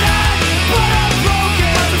 Dead-eyed, but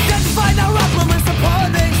unbroken. Identified now repliments upon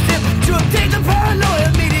things tip. To update the paranoia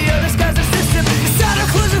media, disguise the system. It's sound of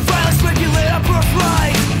clues and violence, regulate our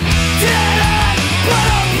birthright. Dead-eyed, but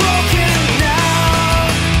unbroken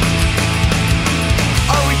now.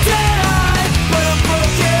 Are we dead-eyed?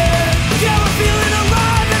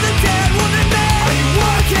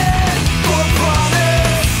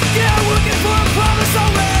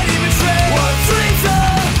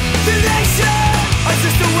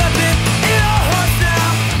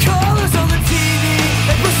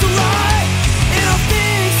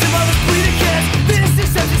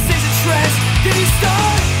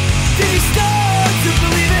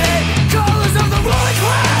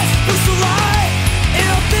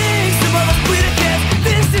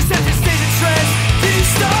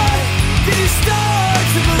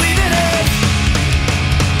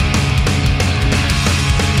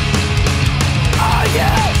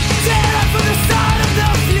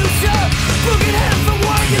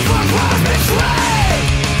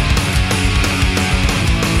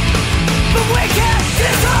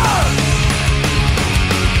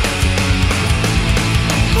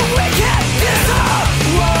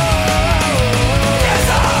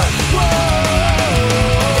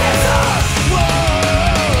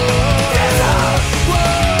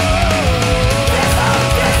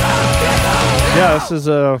 Yeah, this is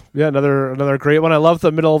another great one. I love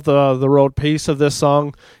the middle of the road pace of this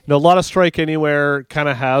song. A lot of Strike Anywhere kind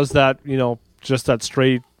of has that, just that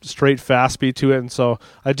straight fast beat to it, and so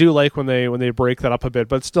I do like when they break that up a bit,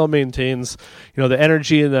 but it still maintains the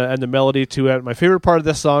energy and the melody to it. My favorite part of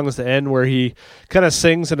this song is the end, where he kind of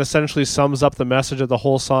sings and essentially sums up the message of the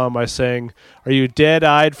whole song by saying, "Are you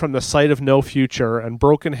dead-eyed from the sight of no future, and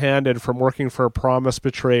broken-handed from working for a promise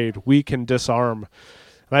betrayed, weak and disarm?"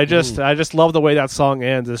 And I just love the way that song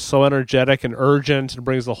ends. It's so energetic and urgent, and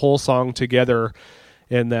brings the whole song together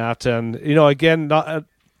in that. And again, not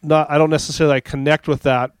I don't necessarily connect with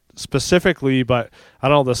that specifically, but I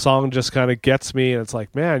don't know, the song just kind of gets me, and it's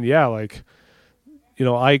like, man, yeah,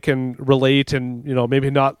 I can relate, and maybe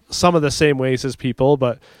not some of the same ways as people,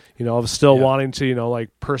 but I'm still wanting to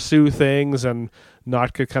pursue things and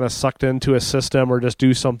not get kind of sucked into a system or just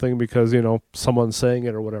do something because someone's saying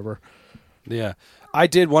it or whatever. Yeah.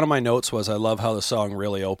 One of my notes was I love how the song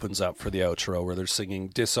really opens up for the outro, where they're singing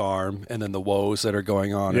Disarm and then the woes that are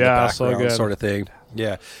going on in the background, sort of thing.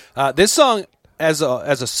 Yeah. This song as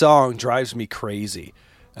a song drives me crazy.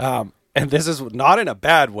 And this is not in a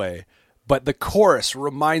bad way, but the chorus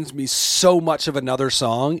reminds me so much of another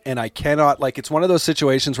song, and I cannot, it's one of those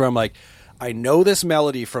situations where I'm like, I know this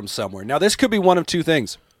melody from somewhere. Now, this could be one of two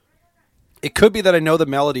things. It could be that I know the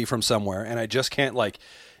melody from somewhere, and I just can't,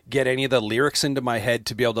 get any of the lyrics into my head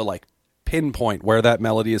to be able to pinpoint where that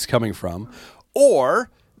melody is coming from, or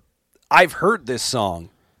I've heard this song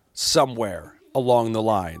somewhere along the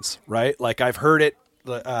lines, right? I've heard it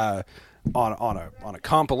on a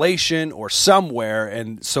compilation or somewhere,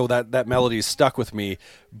 and so that melody is stuck with me.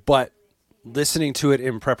 But listening to it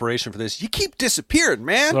in preparation for this, you keep disappearing,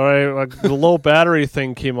 man. Sorry, the low battery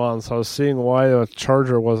thing came on, so I was seeing why the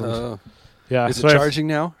charger wasn't. Yeah, is it charging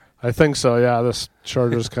now? I think so, yeah. This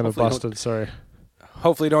charger's kind of busted, sorry.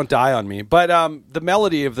 Hopefully don't die on me. But the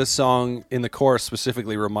melody of this song in the chorus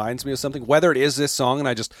specifically reminds me of something. Whether it is this song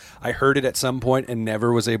and I heard it at some point and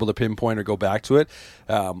never was able to pinpoint or go back to it,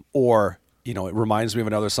 or it reminds me of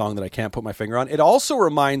another song that I can't put my finger on. It also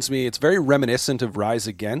reminds me, it's very reminiscent of Rise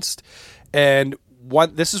Against. And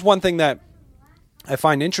this is one thing that I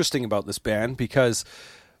find interesting about this band, because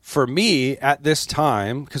for me, at this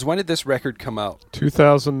time, because when did this record come out?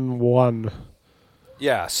 2001.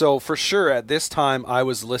 Yeah, so for sure, at this time, I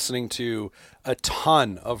was listening to a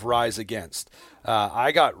ton of Rise Against.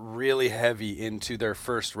 I got really heavy into their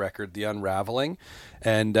first record, The Unraveling,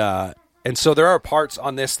 and so there are parts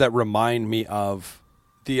on this that remind me of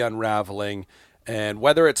The Unraveling. And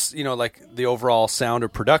whether it's, the overall sound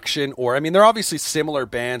of production, or, they're obviously similar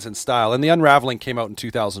bands and style. And The Unraveling came out in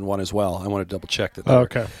 2001 as well. I want to double check that.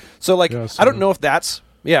 Okay. So, I don't know if that's,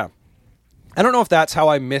 I don't know if that's how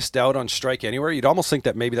I missed out on Strike Anywhere. You'd almost think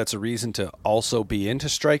that maybe that's a reason to also be into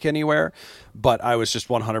Strike Anywhere. But I was just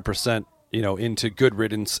 100%, into Good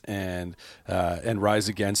Riddance and Rise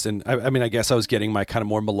Against. And I guess I was getting my kind of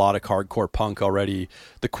more melodic hardcore punk already.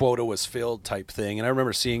 The quota was filled type thing. And I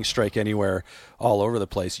remember seeing Strike Anywhere all over the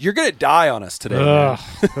place. You're going to die on us today, man.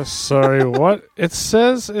 Sorry, what? It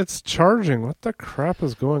says it's charging. What the crap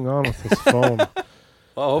is going on with this phone?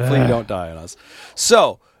 Well, hopefully you don't die on us.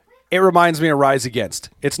 So, it reminds me of Rise Against.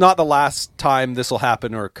 It's not the last time this will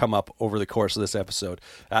happen or come up over the course of this episode.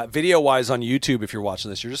 Video-wise on YouTube, if you're watching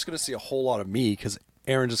this, you're just going to see a whole lot of me because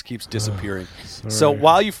Aaron just keeps disappearing. So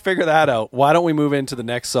while you figure that out, why don't we move into the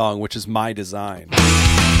next song, which is My Design.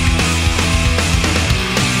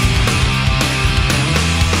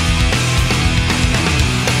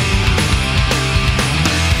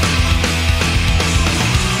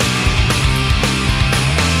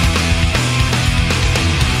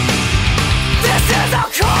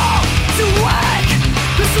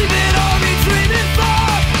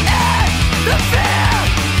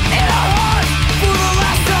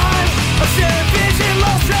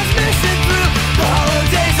 Transmission through the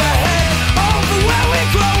holidays ahead. Overwhelmed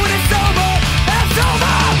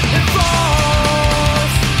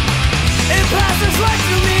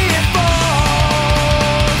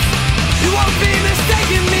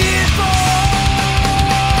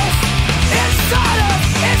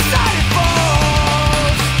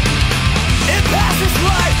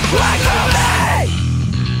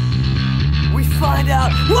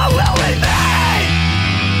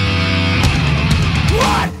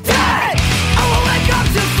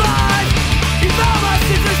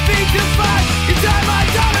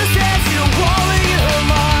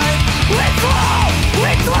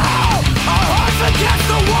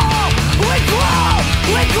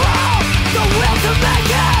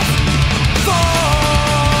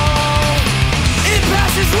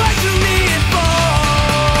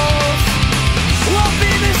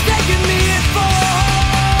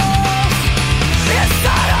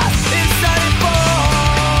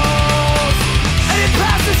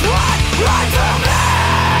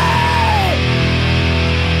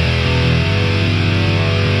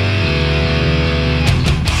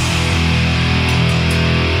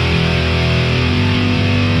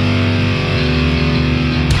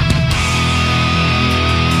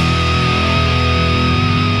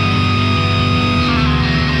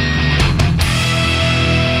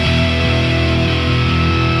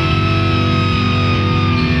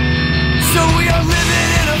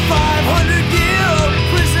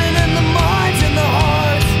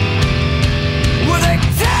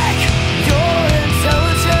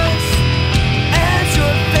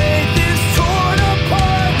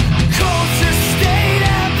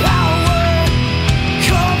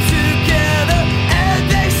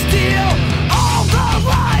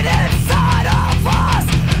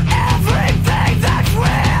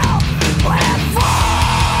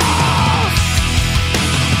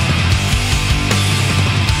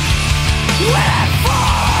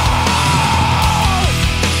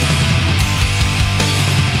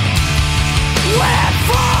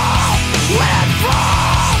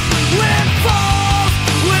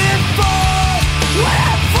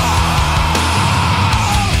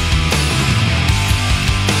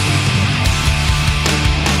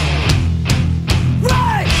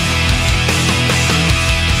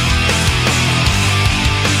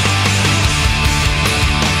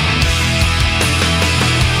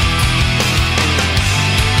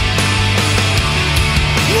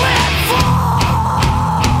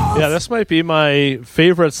Yeah, this might be my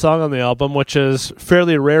favorite song on the album, which is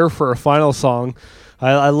fairly rare for a final song.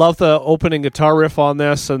 I love the opening guitar riff on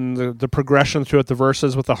this and the progression throughout the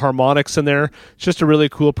verses with the harmonics in there. It's just a really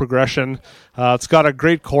cool progression. It's got a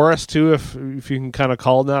great chorus too, if you can kind of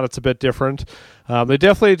call it that. It's a bit different. They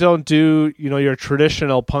definitely don't do your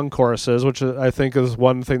traditional punk choruses, which I think is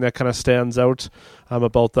one thing that kind of stands out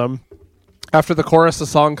about them. After the chorus, the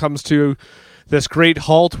song comes to this great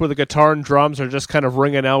halt where the guitar and drums are just kind of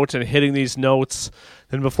ringing out and hitting these notes.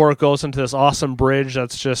 Then before it goes into this awesome bridge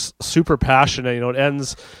that's just super passionate,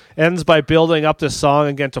 it ends by building up this song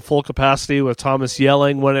again to full capacity with Thomas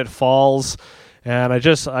yelling when it falls. And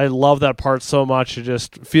I love that part so much. It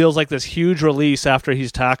just feels like this huge release after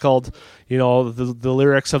he's tackled, the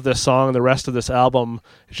lyrics of this song and the rest of this album.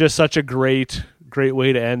 It's just such a great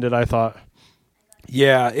way to end it, I thought.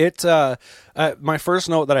 Yeah, my first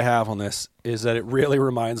note that I have on this is that it really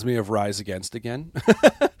reminds me of Rise Against again.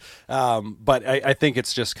 But I think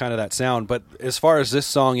it's just kind of that sound. But as far as this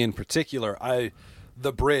song in particular,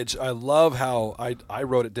 the bridge, I love how I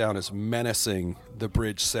wrote it down as menacing. The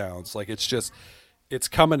bridge sounds like it's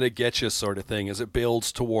coming to get you sort of thing as it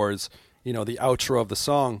builds towards, the outro of the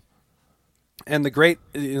song. And the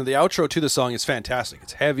outro to the song is fantastic.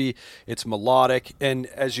 It's heavy, it's melodic, and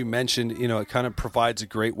as you mentioned, it kind of provides a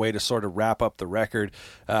great way to sort of wrap up the record.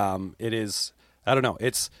 It is, I don't know,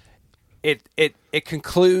 it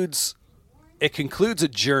concludes a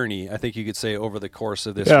journey, I think you could say, over the course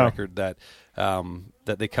of this record that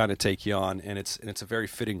they kind of take you on, and it's a very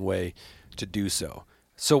fitting way to do so.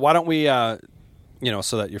 So why don't we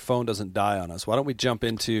so that your phone doesn't die on us, why don't we jump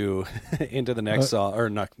into the next song,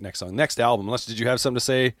 or not next song, next album? Unless, did you have something to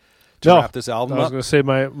say to wrap this album up? I was going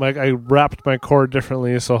to say I wrapped my cord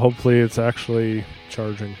differently, so hopefully it's actually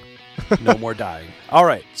charging. No more dying. All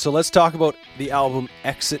right, so let's talk about the album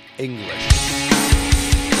Exit English.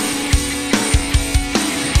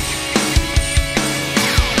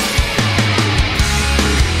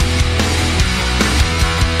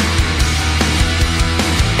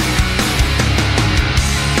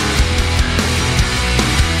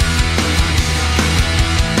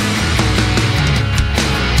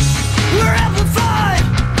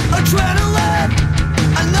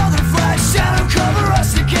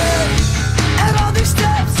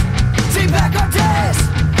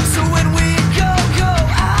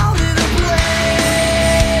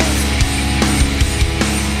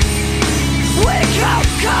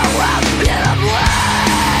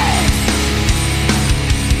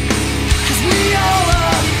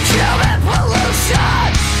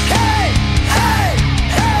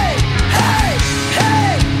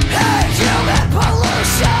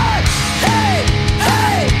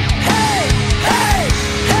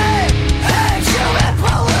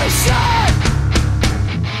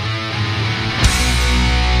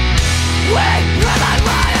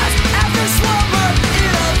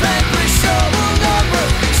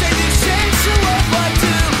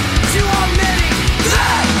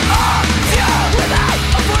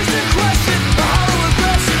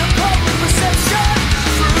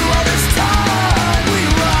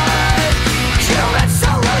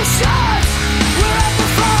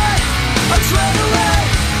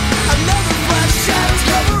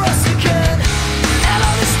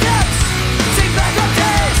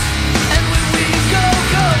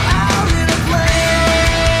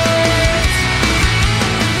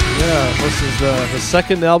 The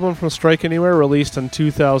second album from Strike Anywhere, released in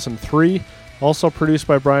 2003, also produced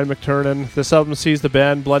by Brian McTernan. This album sees the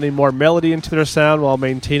band blending more melody into their sound while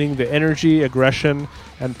maintaining the energy, aggression,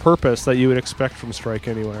 and purpose that you would expect from Strike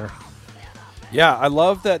Anywhere. Yeah, I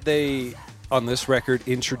love that they, on this record,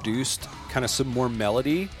 introduced kind of some more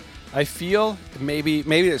melody. I feel maybe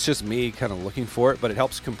it's just me kind of looking for it, but it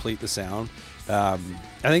helps complete the sound.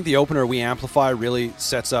 I think the opener, We Amplify, really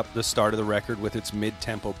sets up the start of the record with its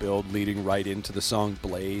mid-tempo build leading right into the song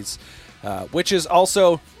Blaze, which is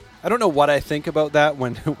also, I don't know what I think about that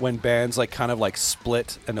when bands kind of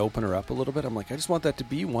split an opener up a little bit. I'm like, I just want that to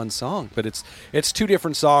be one song, but it's two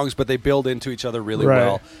different songs, but they build into each other really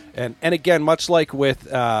well. And again, much like with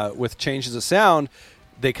Changes of Sound,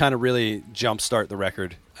 they kind of really jumpstart the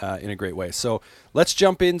record in a great way. So let's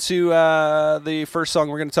jump into the first song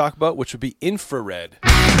we're going to talk about, which would be Infrared.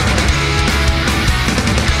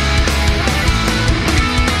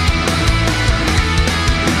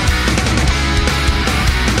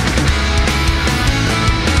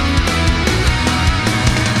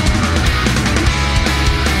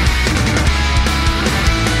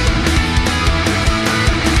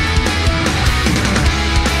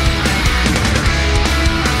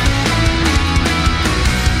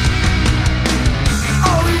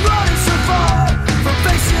 Are we running so far from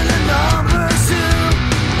facing the numbers too?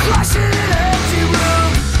 Clashing in empty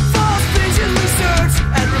room, false vision we search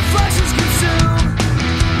and reflections consume.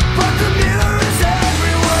 But the mirror is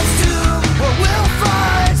everyone's tomb, where we'll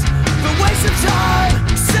find the waste of time,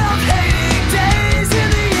 self-hating days in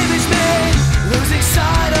the image made, losing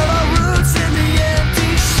sight of our roots in the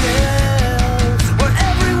empty shells, where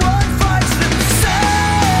everyone finds themselves.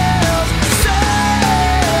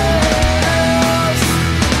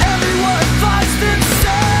 Everyone finds themselves.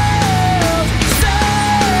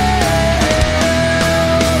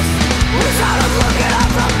 We're tired of looking at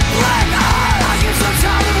the black eye. I get so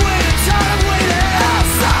tired of waiting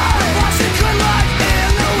outside, watching good life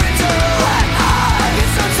in the winter. Black eye. I get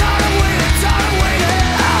so tired of waiting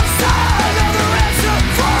outside. Another answer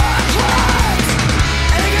for our crimes.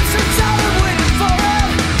 And I get so tired of waiting for it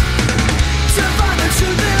to find the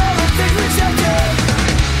truth in all the things rejected.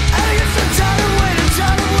 And I get so tired of waiting.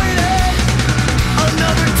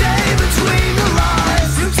 Another day between the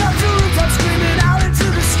lines. Rooftop to rooftop, screaming out into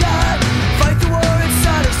the sky. Fight the war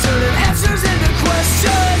inside us, turning answers into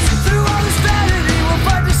questions. Through all this vanity, we'll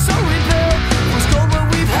find the soul we built. Was gold what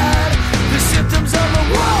we've had. The symptoms of a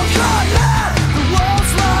world gone mad. The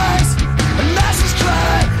world's lies, and masses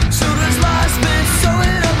cry. Children's lives been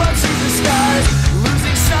sewing up our teeth and skies.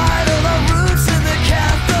 Losing sight of our roots in the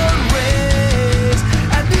cathode rays.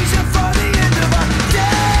 Amnesia for the end of our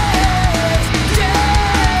days.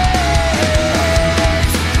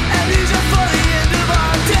 Amnesia for the end of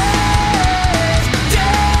our days.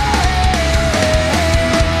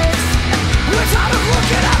 We're tired of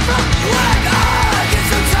looking at the black eye. Get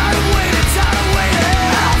so tired of waiting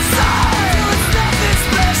outside. Feel it's nothing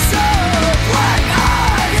special. Black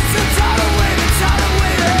eye. Get so tired of waiting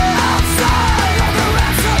outside. Another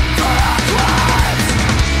answer for our crimes.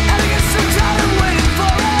 And I get so tired of waiting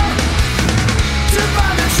for it to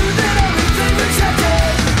find the truth in everything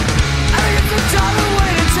rejected. And I get so tired of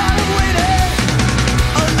waiting.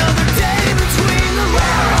 Another day between the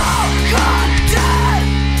we're all caught dead.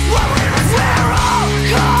 We're all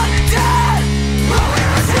caught dead. We're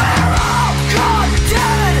all caught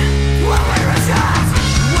dead.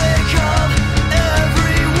 Wake up,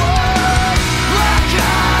 everyone. Black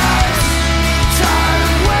eyes, tired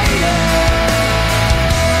of waiting.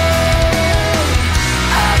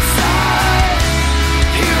 Outside,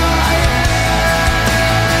 here I am.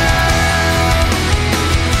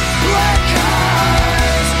 Black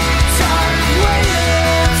eyes, tired of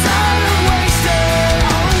waiting, tired of wasting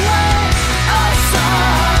away.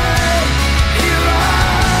 Outside, here I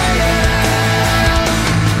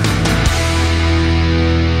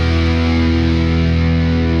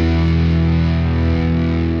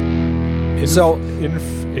So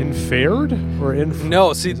Infrared or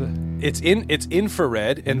no, see, it's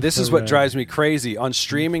infrared, and this is what Infrared. drives me crazy. On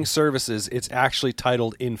streaming services, it's actually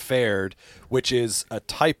titled Infaired, which is a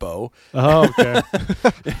typo. Oh, okay.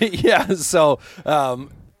 Yeah, so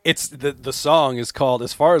it's the song is called,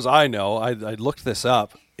 as far as I know, I looked this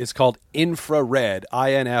up. It's called Infrared,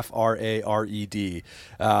 Infrared,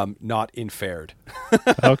 not Infaired.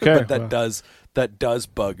 Okay. But that does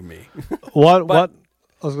bug me. What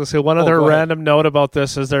I was going to say, one other go ahead. random note about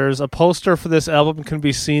this is there's a poster for this album can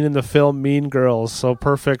be seen in the film Mean Girls, so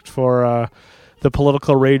perfect for the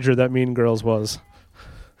political rager that Mean Girls was.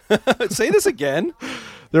 Say this again.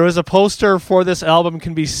 There was a poster for this album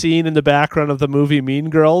can be seen in the background of the movie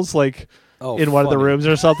Mean Girls, like in one of the funny. rooms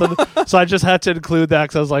or something. So I just had to include that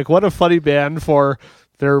because I was like, what a funny band for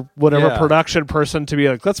their whatever Yeah. production person to be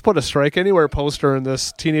like, let's put a Strike Anywhere poster in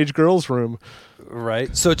this teenage girls' room.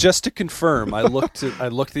 Right. So just to confirm, I looked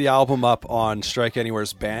the album up on Strike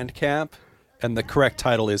Anywhere's Bandcamp, and the correct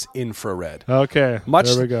title is Infrared. Okay,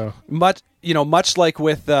 there we go. Much like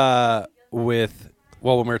with when we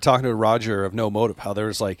were talking to Roger of No Motive, how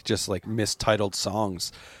there's just mistitled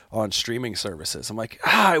songs on streaming services. I'm like,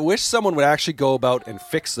 I wish someone would actually go about and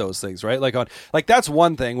fix those things, right? That's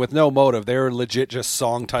one thing with No Motive. They're legit just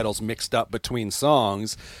song titles mixed up between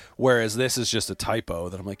songs, whereas this is just a typo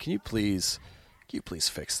that I'm like, can you please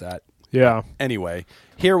fix that? Yeah. Anyway,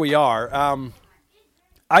 here we are.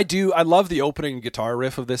 I do. I love the opening guitar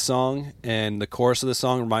riff of this song, and the chorus of this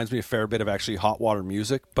song reminds me a fair bit of actually Hot Water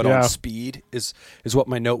Music, but on speed is what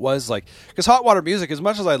my note was. Like, because Hot Water Music, as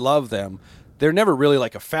much as I love them, they're never really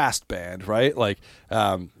like a fast band, right? Like,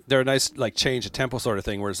 they're a nice like change of tempo sort of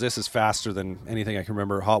thing. Whereas this is faster than anything I can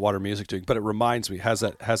remember Hot Water Music doing. But it reminds me, has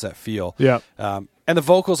that feel. Yeah. And the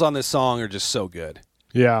vocals on this song are just so good.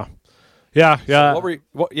 Yeah. Yeah. So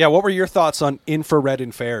what were your thoughts on Infrared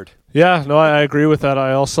and Fared? Yeah, no, I agree with that.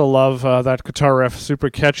 I also love that guitar riff, super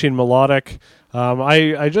catchy and melodic.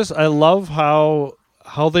 I love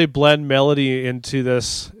how they blend melody into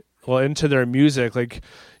their music. Like,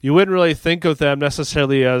 you wouldn't really think of them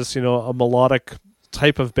necessarily as, a melodic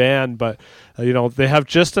type of band, but they have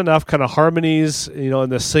just enough kind of harmonies, in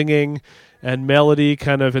the singing and melody,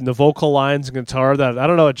 kind of in the vocal lines and guitar, that I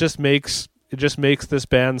don't know. It just makes this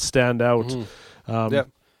band stand out. Mm-hmm.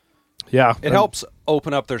 Yeah, it helps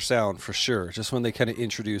open up their sound for sure. Just when they kind of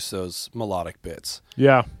introduce those melodic bits.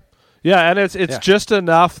 Yeah, and it's just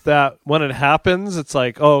enough that when it happens, it's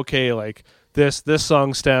like, oh, okay, like this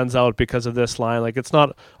song stands out because of this line. Like, it's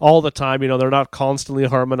not all the time. They're not constantly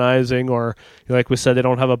harmonizing, or like we said, they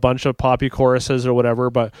don't have a bunch of poppy choruses or whatever.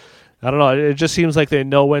 But I don't know. It just seems like they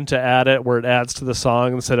know when to add it, where it adds to the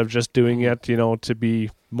song, instead of just doing it, to be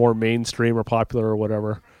more mainstream or popular or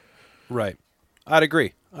whatever. Right. I'd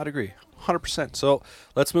agree. 100%. So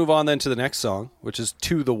let's move on then to the next song, which is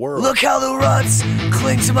To the World. Look how the ruts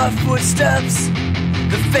cling to my footsteps,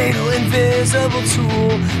 the fatal invisible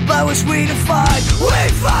tool by which we fight for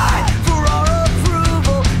our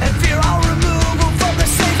approval and fear our removal from the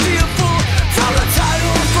safety of fool, from the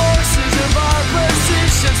tidal forces of our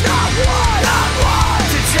positions. Not one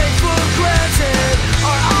to take for granted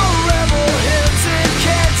are our rebel hymns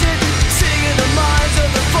incanted, singing the minds of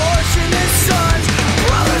the fortunate sons,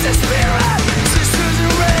 brothers in spirit, sisters in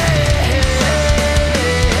rage.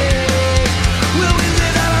 Will we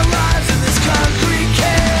live out our lives in this concrete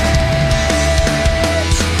cage?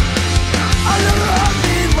 Another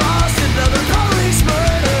heartbeat lost, another police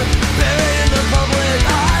murder, buried in the public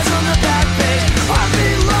eyes on the back page.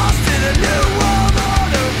 Heartbeat lost in a new world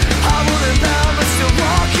order, hobbled and bound but still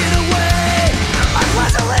walking away. I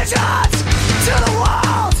pledge allegiance to the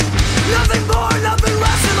world, nothing more, nothing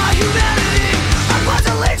less than my humanity. I pledge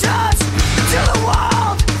allegiance to the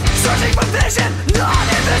world, searching for vision, not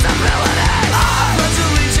invisibility. I pledge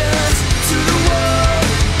allegiance to the world,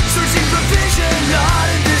 searching for vision, not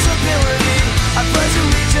invisibility. I pledge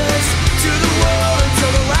allegiance to the world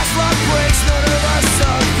until the last lock breaks, none of us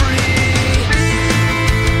are free.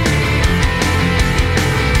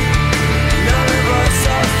 None of us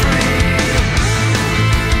are free.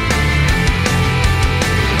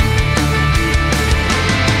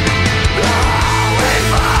 We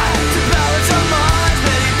fight to balance our minds,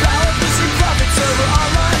 many power pushing profits over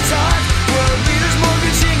online times. World leaders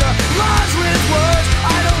mortgaging our lives with words.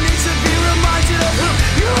 I don't need to be reminded of who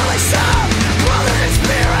you really serve. Brothers in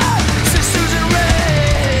spirit, sisters in rage.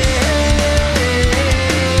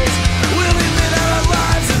 Will we live out our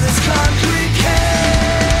lives in this concrete cage?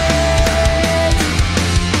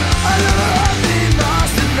 Another heartbeat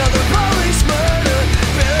lost, another police murder,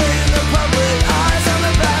 buried in the public eyes on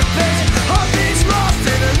the back page. Heartbeats lost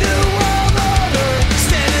in a new world order,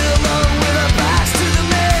 standing alone with our backs to the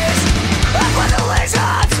maze. I pledge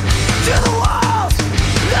allegiance to the world,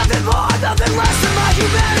 nothing more, nothing less than my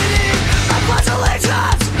humanity. I pledge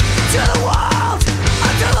allegiance to the world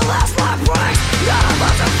until the last lock breaks, none of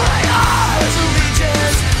us are free. I pledge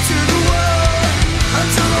allegiance to the world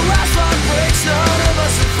until the last lock breaks, none of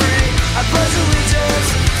us are free. I pledge allegiance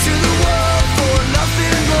to the world for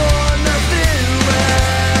nothing more, nothing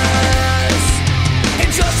less.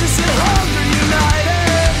 Injustice and hunger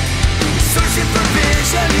united, searching for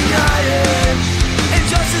vision united.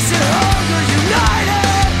 Injustice and hunger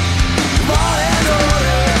united, law and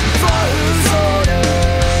order, for whose orders?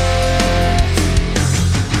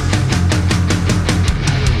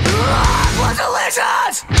 I pledge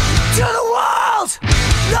allegiance to the world,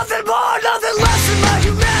 nothing more, nothing less than my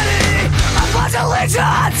humanity. I pledge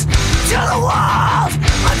allegiance to the world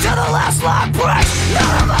until the last lock breaks,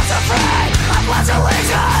 none of us are free. I pledge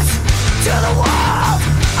allegiance to the world,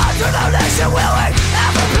 under no nation will we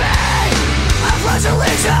ever be. I pledge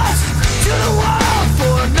allegiance to the world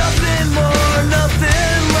for nothing more,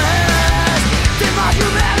 nothing less than my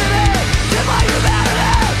humanity, than my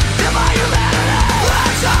humanity, than my humanity.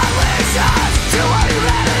 Pledge allegiance to our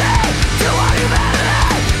humanity, to our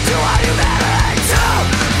humanity, to our humanity, to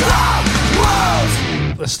the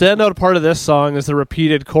world. The standout part of this song is the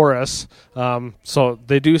repeated chorus. So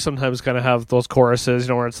they do sometimes kind of have those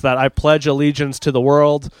choruses, where it's that I pledge allegiance to the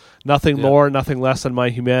world, nothing more, nothing less than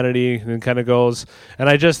my humanity, and it kind of goes. And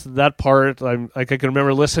that part, I can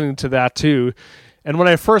remember listening to that too. And when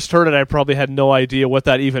I first heard it, I probably had no idea what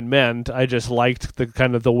that even meant. I just liked the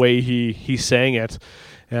kind of the way he sang it.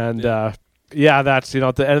 And that's,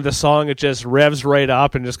 at the end of the song, it just revs right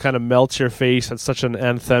up and just kind of melts your face. It's such an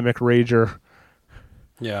anthemic rager.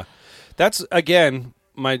 Yeah. That's, again,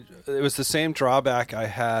 it was the same drawback I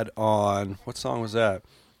had on, what song was that?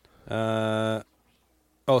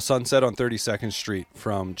 Sunset on 32nd Street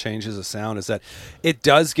from Changes of Sound, is that it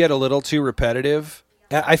does get a little too repetitive.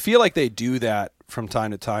 I feel like they do that from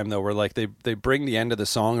time to time, though, where like they bring the end of the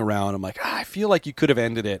song around. I'm like, I feel like you could have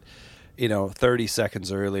ended it 30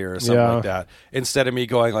 seconds earlier or something like that, instead of me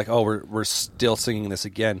going like, oh, we're still singing this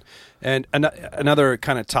again. And another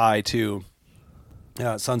kind of tie to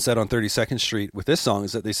Sunset on 32nd Street with this song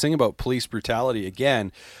is that they sing about police brutality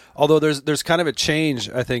again, although there's kind of a change,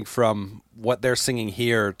 I think, from what they're singing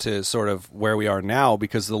here to sort of where we are now,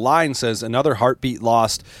 because the line says, another heartbeat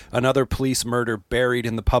lost, another police murder buried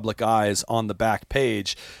in the public eyes on the back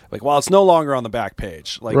page. Like, well, it's no longer on the back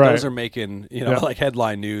page. Like, those are making, like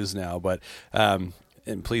headline news now, but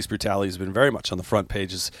and police brutality has been very much on the front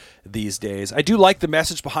pages these days. I do like the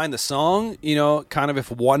message behind the song, kind of if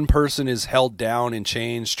one person is held down and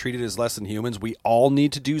changed, treated as less than humans, we all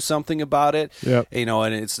need to do something about it. Yep.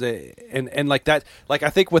 And it's and like that, like I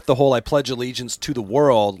think with the whole I pledge allegiance to the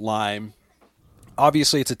world line,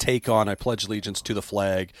 obviously it's a take on I pledge allegiance to the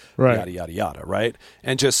flag, yada, yada, yada, right?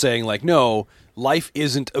 And just saying like, no, life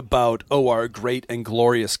isn't about, our great and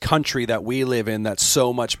glorious country that we live in that's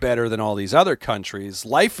so much better than all these other countries.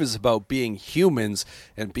 Life is about being humans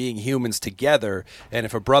and being humans together. And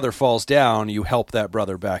if a brother falls down, you help that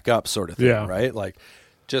brother back up, sort of thing, right? Like,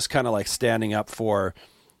 just kind of like standing up for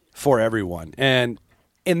everyone. And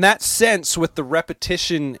in that sense, with the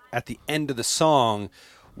repetition at the end of the song,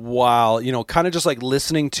 while, kind of just like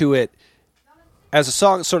listening to it as a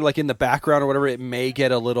song sort of like in the background or whatever, it may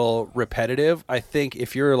get a little repetitive. I think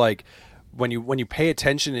if you're like, when you pay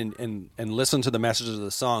attention and listen to the messages of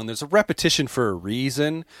the song, there's a repetition for a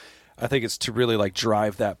reason. I think it's to really like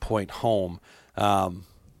drive that point home,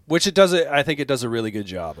 which it does. I think it does a really good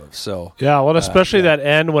job of. So especially that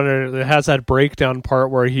end when it has that breakdown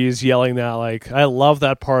part where he's yelling that. Like, I love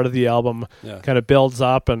that part of the album. Kind of builds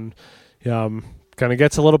up and kind of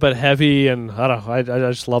gets a little bit heavy, and I don't know, I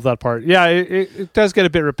just love that part. Yeah, it does get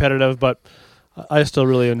a bit repetitive, but I still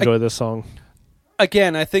really enjoy this song.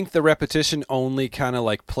 Again, I think the repetition only kind of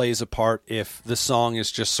like plays a part if the song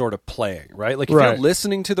is just sort of playing, right? Like if you're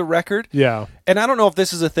listening to the record, and I don't know if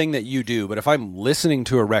this is a thing that you do, but if I'm listening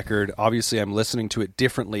to a record, obviously I'm listening to it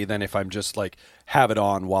differently than if I'm just like have it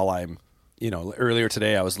on while I'm, earlier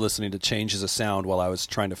today I was listening to Changes of Sound while I was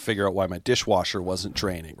trying to figure out why my dishwasher wasn't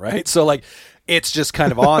draining, right? So like, it's just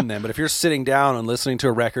kind of on them. But if you're sitting down and listening to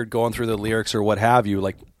a record, going through the lyrics or what have you,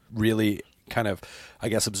 like really kind of, I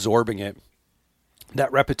guess, absorbing it,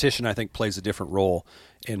 that repetition, I think, plays a different role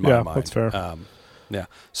in my mind. Yeah, that's fair.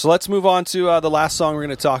 So let's move on to the last song we're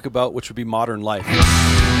going to talk about, which would be Modern Life.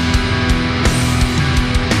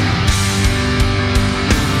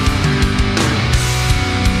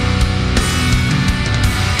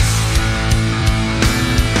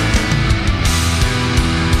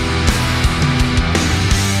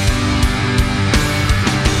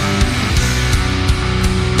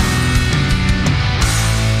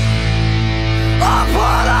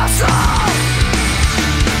 Upon us all,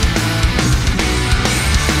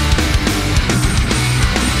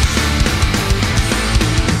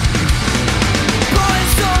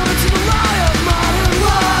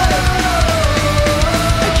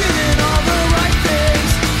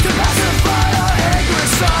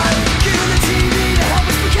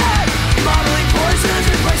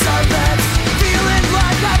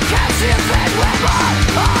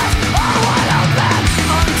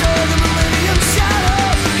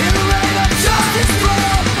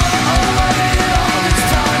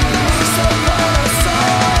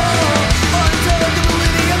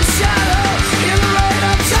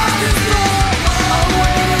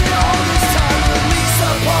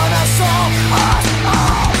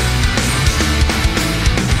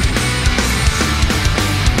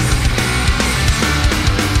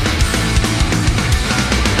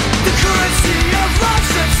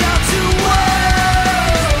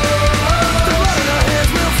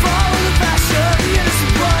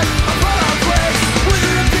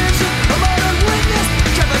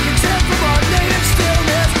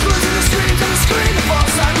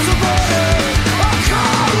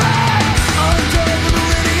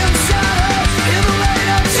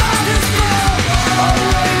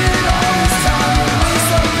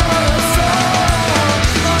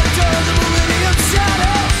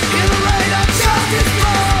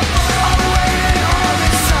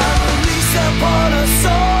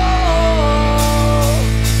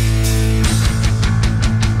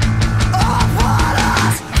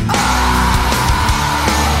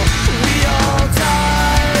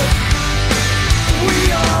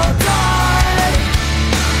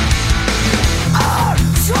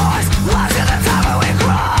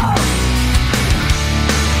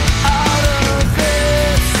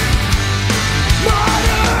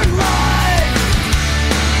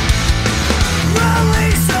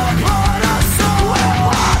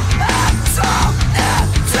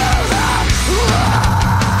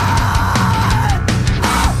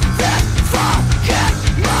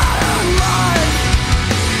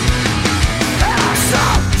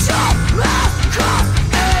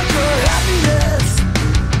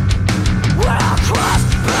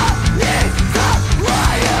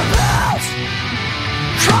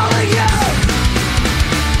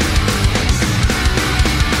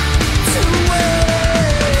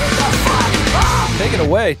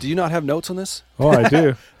 way, do you not have notes on this? Oh, I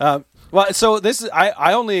do. Well, so this is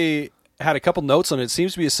I only had a couple notes on it. It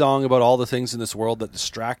seems to be a song about all the things in this world that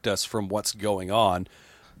distract us from what's going on.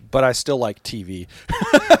 But I still like TV.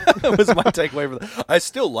 Was my takeaway from that. I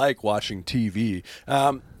still like watching TV.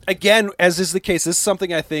 Again, as is the case, this is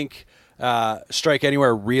something I think Strike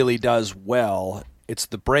Anywhere really does well. It's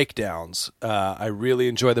the breakdowns. I really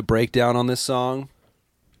enjoy the breakdown on this song.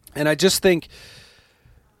 And I just think,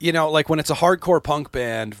 you know, like when it's a hardcore punk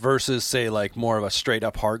band versus, say, like more of a straight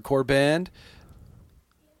up hardcore band,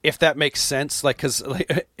 if that makes sense, like, because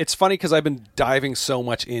like, it's funny because I've been diving so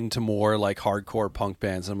much into more like hardcore punk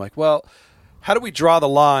bands. And I'm like, well, how do we draw the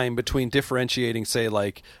line between differentiating, say,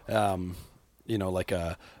 like, you know, like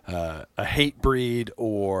a Hatebreed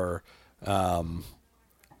or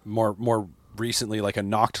more recently like a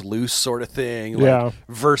Knocked Loose sort of thing, like,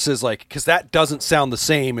 versus like, because that doesn't sound the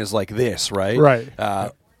same as like this, right? Right.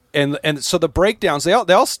 And so the breakdowns, they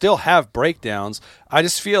all still have breakdowns. I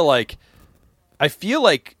feel like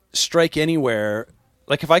Strike Anywhere,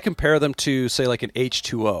 like if I compare them to, say, like an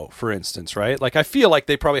H2O, for instance, right? Like I feel like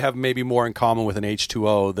they probably have maybe more in common with an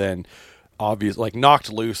H2O than obvious. Like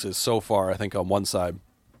Knocked Loose is so far, I think, on one side.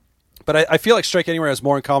 But I feel like Strike Anywhere has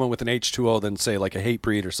more in common with an H2O than, say, like a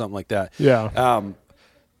Hatebreed or something like that. Yeah.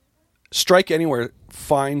 Strike Anywhere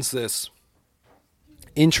finds this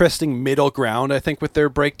interesting middle ground, I think, with their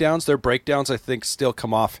breakdowns. Their breakdowns, I think, still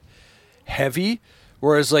come off heavy.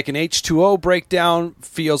 Whereas like an H2O breakdown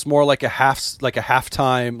feels more like a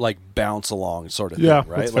halftime like bounce along sort of thing, right?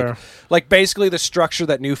 That's fair. Like basically the structure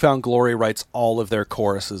that Newfound Glory writes all of their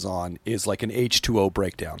choruses on is like an H2O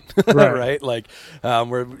breakdown, right? Like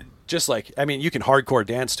we're just like, I mean, you can hardcore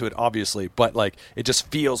dance to it obviously, but like it just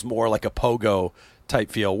feels more like a pogo type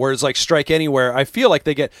feel. Whereas like Strike Anywhere, I feel like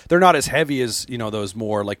they're not as heavy as, you know, those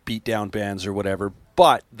more like beatdown bands or whatever,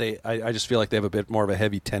 but I just feel like they have a bit more of a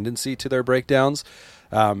heavy tendency to their breakdowns,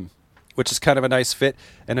 which is kind of a nice fit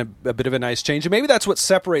and a bit of a nice change. And maybe that's what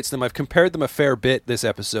separates them. I've compared them a fair bit this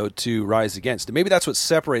episode to Rise Against. And maybe that's what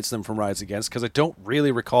separates them from Rise Against, because I don't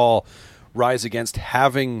really recall Rise Against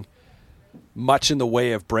having much in the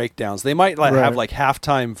way of breakdowns. They might have like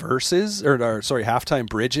halftime verses or halftime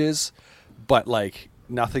bridges, but like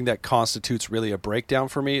nothing that constitutes really a breakdown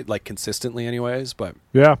for me, like consistently anyways. But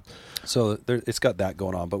yeah, so it's got that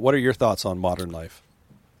going on. But what are your thoughts on Modern Life?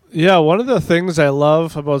 Yeah, one of the things I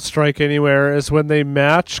love about Strike Anywhere is when they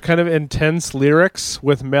match kind of intense lyrics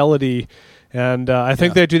with melody. And I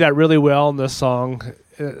think they do that really well in this song.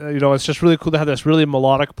 You know, it's just really cool to have this really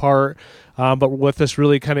melodic part, but with this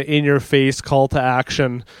really kind of in-your-face call to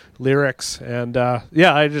action lyrics. And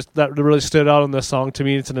that really stood out in this song to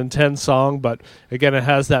me. It's an intense song, but again, it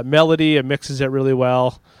has that melody. It mixes it really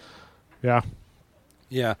well. Yeah.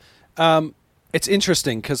 Yeah. It's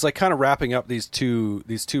interesting because, like, kind of wrapping up these two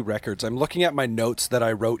records, I'm looking at my notes that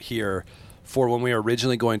I wrote here for when we were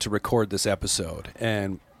originally going to record this episode,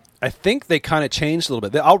 and I think they kind of changed a little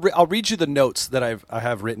bit. I'll read you the notes that I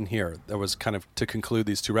have written here. That was kind of to conclude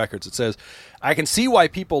these two records. It says, "I can see why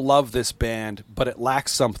people love this band, but it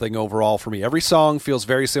lacks something overall for me. Every song feels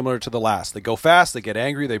very similar to the last. They go fast, they get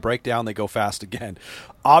angry, they break down, they go fast again.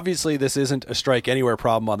 Obviously, this isn't a Strike Anywhere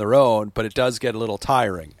problem on their own, but it does get a little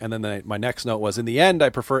tiring." And then my next note was, "In the end, I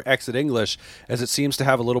prefer Exit English as it seems to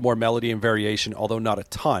have a little more melody and variation, although not a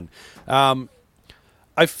ton."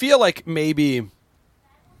 I feel like maybe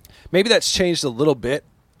that's changed a little bit.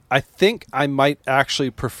 I think I might actually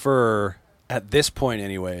prefer, at this point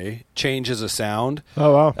anyway, changes of sound.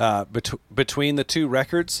 Oh, wow. Between the two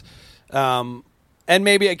records. And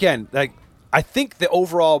maybe, again, like, I think my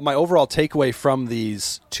overall takeaway from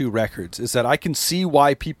these two records is that I can see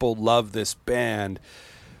why people love this band,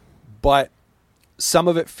 but some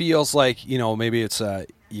of it feels like, you know, maybe it's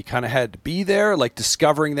you kind of had to be there, like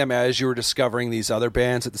discovering them as you were discovering these other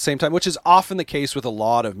bands at the same time, which is often the case with a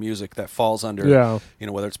lot of music that falls under, you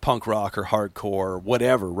know, whether it's punk rock or hardcore or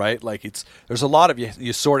whatever, right? Like there's a lot of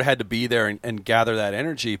you sort of had to be there and gather that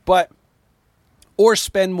energy, or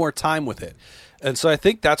spend more time with it. And so I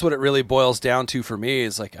think that's what it really boils down to for me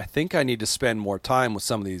is like, I think I need to spend more time with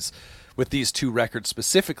with these two records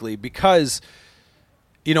specifically, because,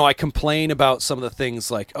 you know, I complain about some of the things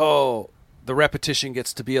like, oh, the repetition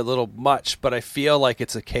gets to be a little much, but I feel like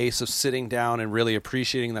it's a case of sitting down and really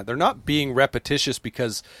appreciating that they're not being repetitious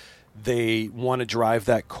because they want to drive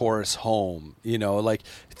that chorus home. You know, like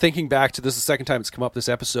thinking back to this is the second time it's come up this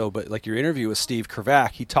episode, but like your interview with Steve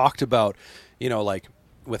Kravac, he talked about, you know, like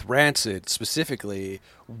Rancid specifically,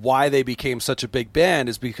 why they became such a big band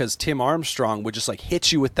is because Tim Armstrong would just like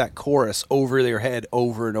hit you with that chorus over their head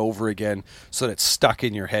over and over again so that it's stuck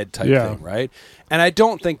in your head type thing, right? And I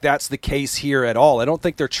don't think that's the case here at all. I don't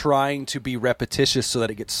think they're trying to be repetitious so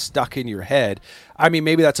that it gets stuck in your head. I mean,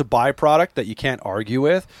 maybe that's a byproduct that you can't argue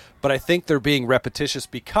with, but I think they're being repetitious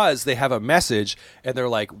because they have a message and they're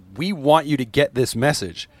like, we want you to get this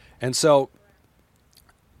message. And so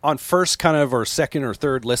on first kind of or second or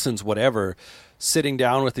third listens, whatever, sitting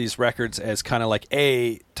down with these records as kind of like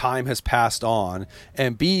A, time has passed on,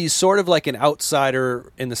 and B, sort of like an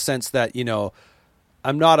outsider in the sense that, you know,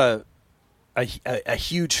 I'm not a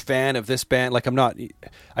huge fan of this band. Like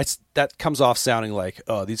that comes off sounding like,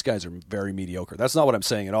 oh, these guys are very mediocre. That's not what I'm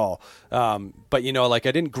saying at all. But you know, like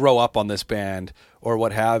I didn't grow up on this band or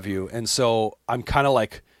what have you. And so I'm kind of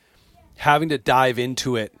like having to dive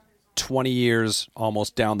into it 20 years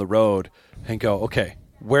almost down the road and go, okay,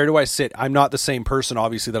 where do I sit? I'm not the same person,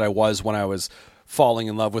 obviously, that I was when I was falling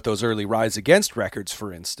in love with those early Rise Against records,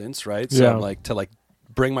 for instance, right? So I'm like, to like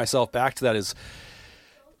bring myself back to that is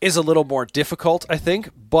a little more difficult, I think.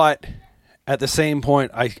 But at the same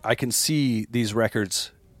point, I can see these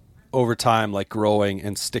records over time like growing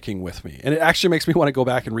and sticking with me. And it actually makes me want to go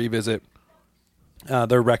back and revisit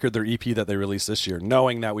their record, their EP that they released this year,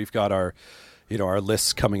 knowing that we've got our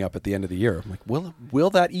lists coming up at the end of the year. I'm like, will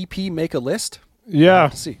that EP make a list? Yeah.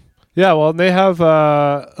 Let's see. Yeah, well, they have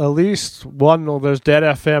at least one. Well, there's Dead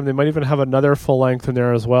FM. They might even have another full length in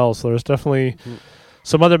there as well. So there's definitely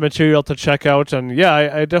some other material to check out. And yeah,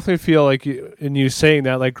 I definitely feel like in you saying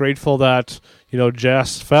that, like grateful that, you know,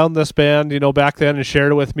 Jess found this band, you know, back then and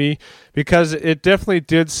shared it with me, because it definitely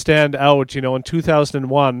did stand out. You know, in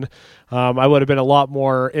 2001, I would have been a lot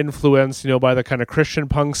more influenced, you know, by the kind of Christian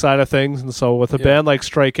punk side of things. And so with a band like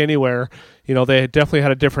Strike Anywhere, you know, they definitely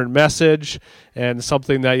had a different message and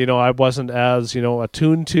something that, you know, I wasn't as, you know,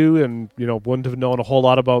 attuned to, and, you know, wouldn't have known a whole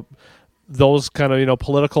lot about those kind of, you know,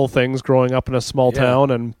 political things growing up in a small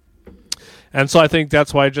town. And so I think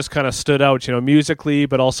that's why it just kind of stood out, you know, musically,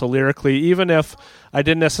 but also lyrically. Even if I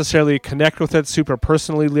didn't necessarily connect with it super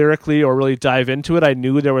personally lyrically or really dive into it, I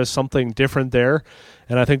knew there was something different there.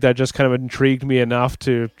 And I think that just kind of intrigued me enough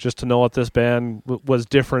to know that this band was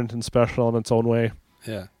different and special in its own way.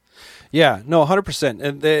 Yeah. Yeah, no, 100%.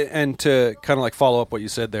 And to kind of like follow up what you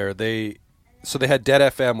said there, they had Dead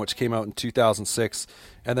FM, which came out in 2006,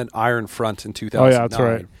 and then Iron Front in 2009. Oh, yeah, that's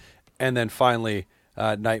right. And then finally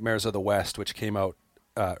Nightmares of the West, which came out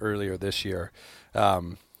earlier this year,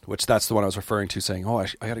 which that's the one I was referring to, saying, oh,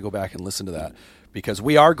 I got to go back and listen to that, because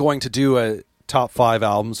we are going to do a top 5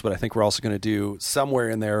 albums, but I think we're also going to do somewhere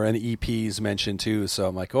in there an EPs mentioned too. So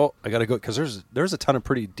I'm like, oh, I got to go, because there's a ton of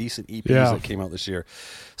pretty decent EPs that came out this year.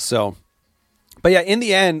 So, but yeah, in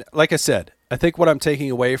the end, like I said, I think what I'm taking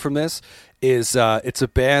away from this is it's a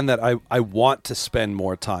band that I want to spend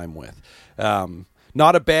more time with.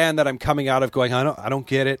 Not a band that I'm coming out of going, I don't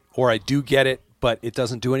get it, or I do get it, but it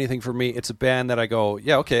doesn't do anything for me. It's a band that I go,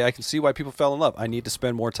 yeah, okay, I can see why people fell in love. I need to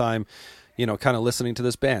spend more time, you know, kind of listening to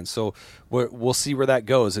this band. So we'll see where that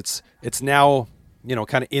goes. It's now, you know,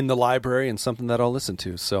 kind of in the library and something that I'll listen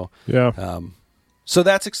to. So yeah. So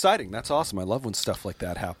that's exciting. That's awesome. I love when stuff like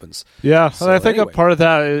that happens. Yeah, so and I think a part of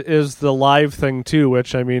that is the live thing too,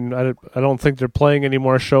 which, I mean, I don't think they're playing any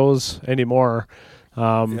more shows anymore.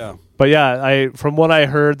 But yeah, from what I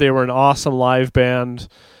heard, they were an awesome live band.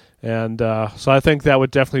 And so I think that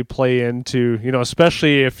would definitely play into, you know,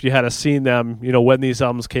 especially if you had seen them, you know, when these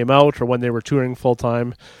albums came out or when they were touring full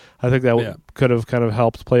time. I think that could have kind of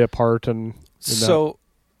helped play a part in that.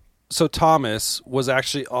 So Thomas was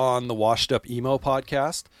actually on the Washed Up Emo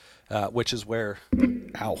podcast, which is where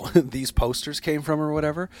these posters came from or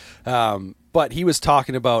whatever. But he was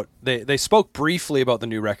talking about, they spoke briefly about the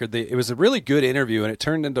new record. It was a really good interview, and it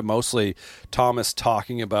turned into mostly Thomas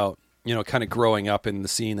talking about, you know, kind of growing up in the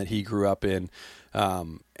scene that he grew up in,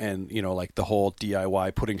 and, you know, like the whole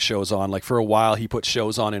DIY, putting shows on. Like for a while he put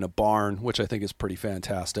shows on in a barn, which I think is pretty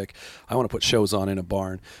fantastic. I want to put shows on in a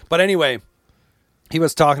barn. But anyway, he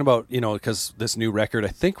was talking about, you know, because this new record, I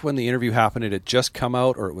think when the interview happened, it had just come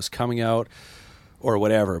out or it was coming out or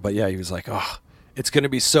whatever. But yeah, he was like, oh, it's going to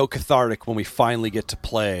be so cathartic when we finally get to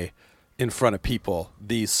play in front of people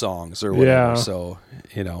these songs or whatever. Yeah. So,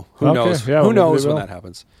 you know, who knows? Yeah, who knows when that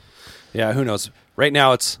happens? Yeah, who knows? Right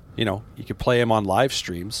now it's, you know, you could play them on live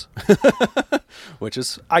streams, which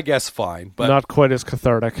is, I guess, fine. But not quite as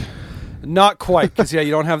cathartic. Not quite, because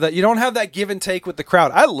you don't have that. You don't have that give and take with the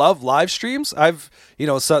crowd. I love live streams. There've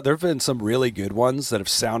been some really good ones that have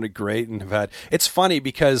sounded great and have had. It's funny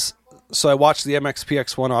because So I watched the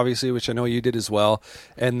MXPX one, obviously, which I know you did as well.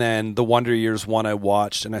 And then the Wonder Years one I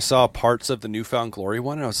watched. And I saw parts of the New Found Glory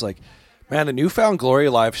one. And I was like, man, the New Found Glory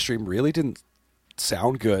live stream really didn't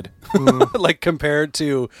sound good. Like compared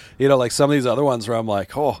to, like some of these other ones where I'm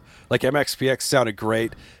like, oh, like MXPX sounded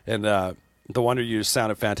great. And the Wonder Years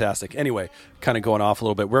sounded fantastic. Anyway, kind of going off a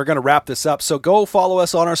little bit. We're going to wrap this up. So go follow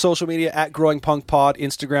us on our social media at Growing Punk Pod,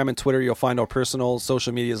 Instagram and Twitter. You'll find our personal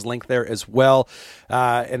social medias linked there as well.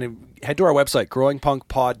 And head to our website,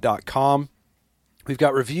 growingpunkpod.com. We've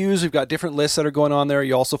got reviews. We've got different lists that are going on there.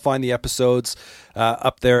 You also find the episodes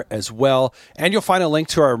up there as well. And you'll find a link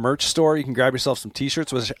to our merch store. You can grab yourself some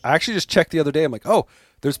t-shirts, which I actually just checked the other day. I'm like, oh,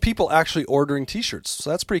 there's people actually ordering t-shirts.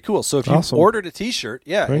 So that's pretty cool. So if you ordered a t-shirt,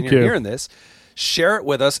 and you're hearing this, share it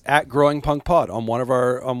with us at Growing Punk Pod on one of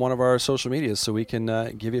our social medias so we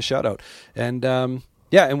can give you a shout out. And and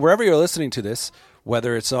wherever you're listening to this,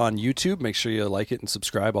 whether it's on YouTube, make sure you like it and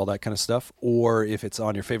subscribe, all that kind of stuff, or if it's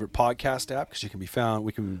on your favorite podcast app, because you can be found,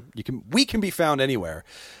 we can be found anywhere.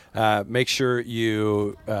 Make sure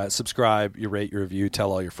you subscribe, you rate, you review,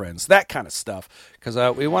 tell all your friends, that kind of stuff, because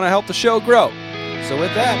we want to help the show grow. So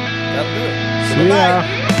with that, that'll do it. So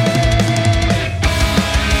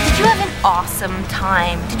Did you have an awesome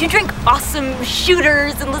time? Did you drink awesome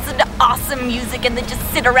shooters and listen to awesome music and then just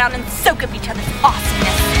sit around and soak up each other's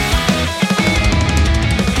awesomeness?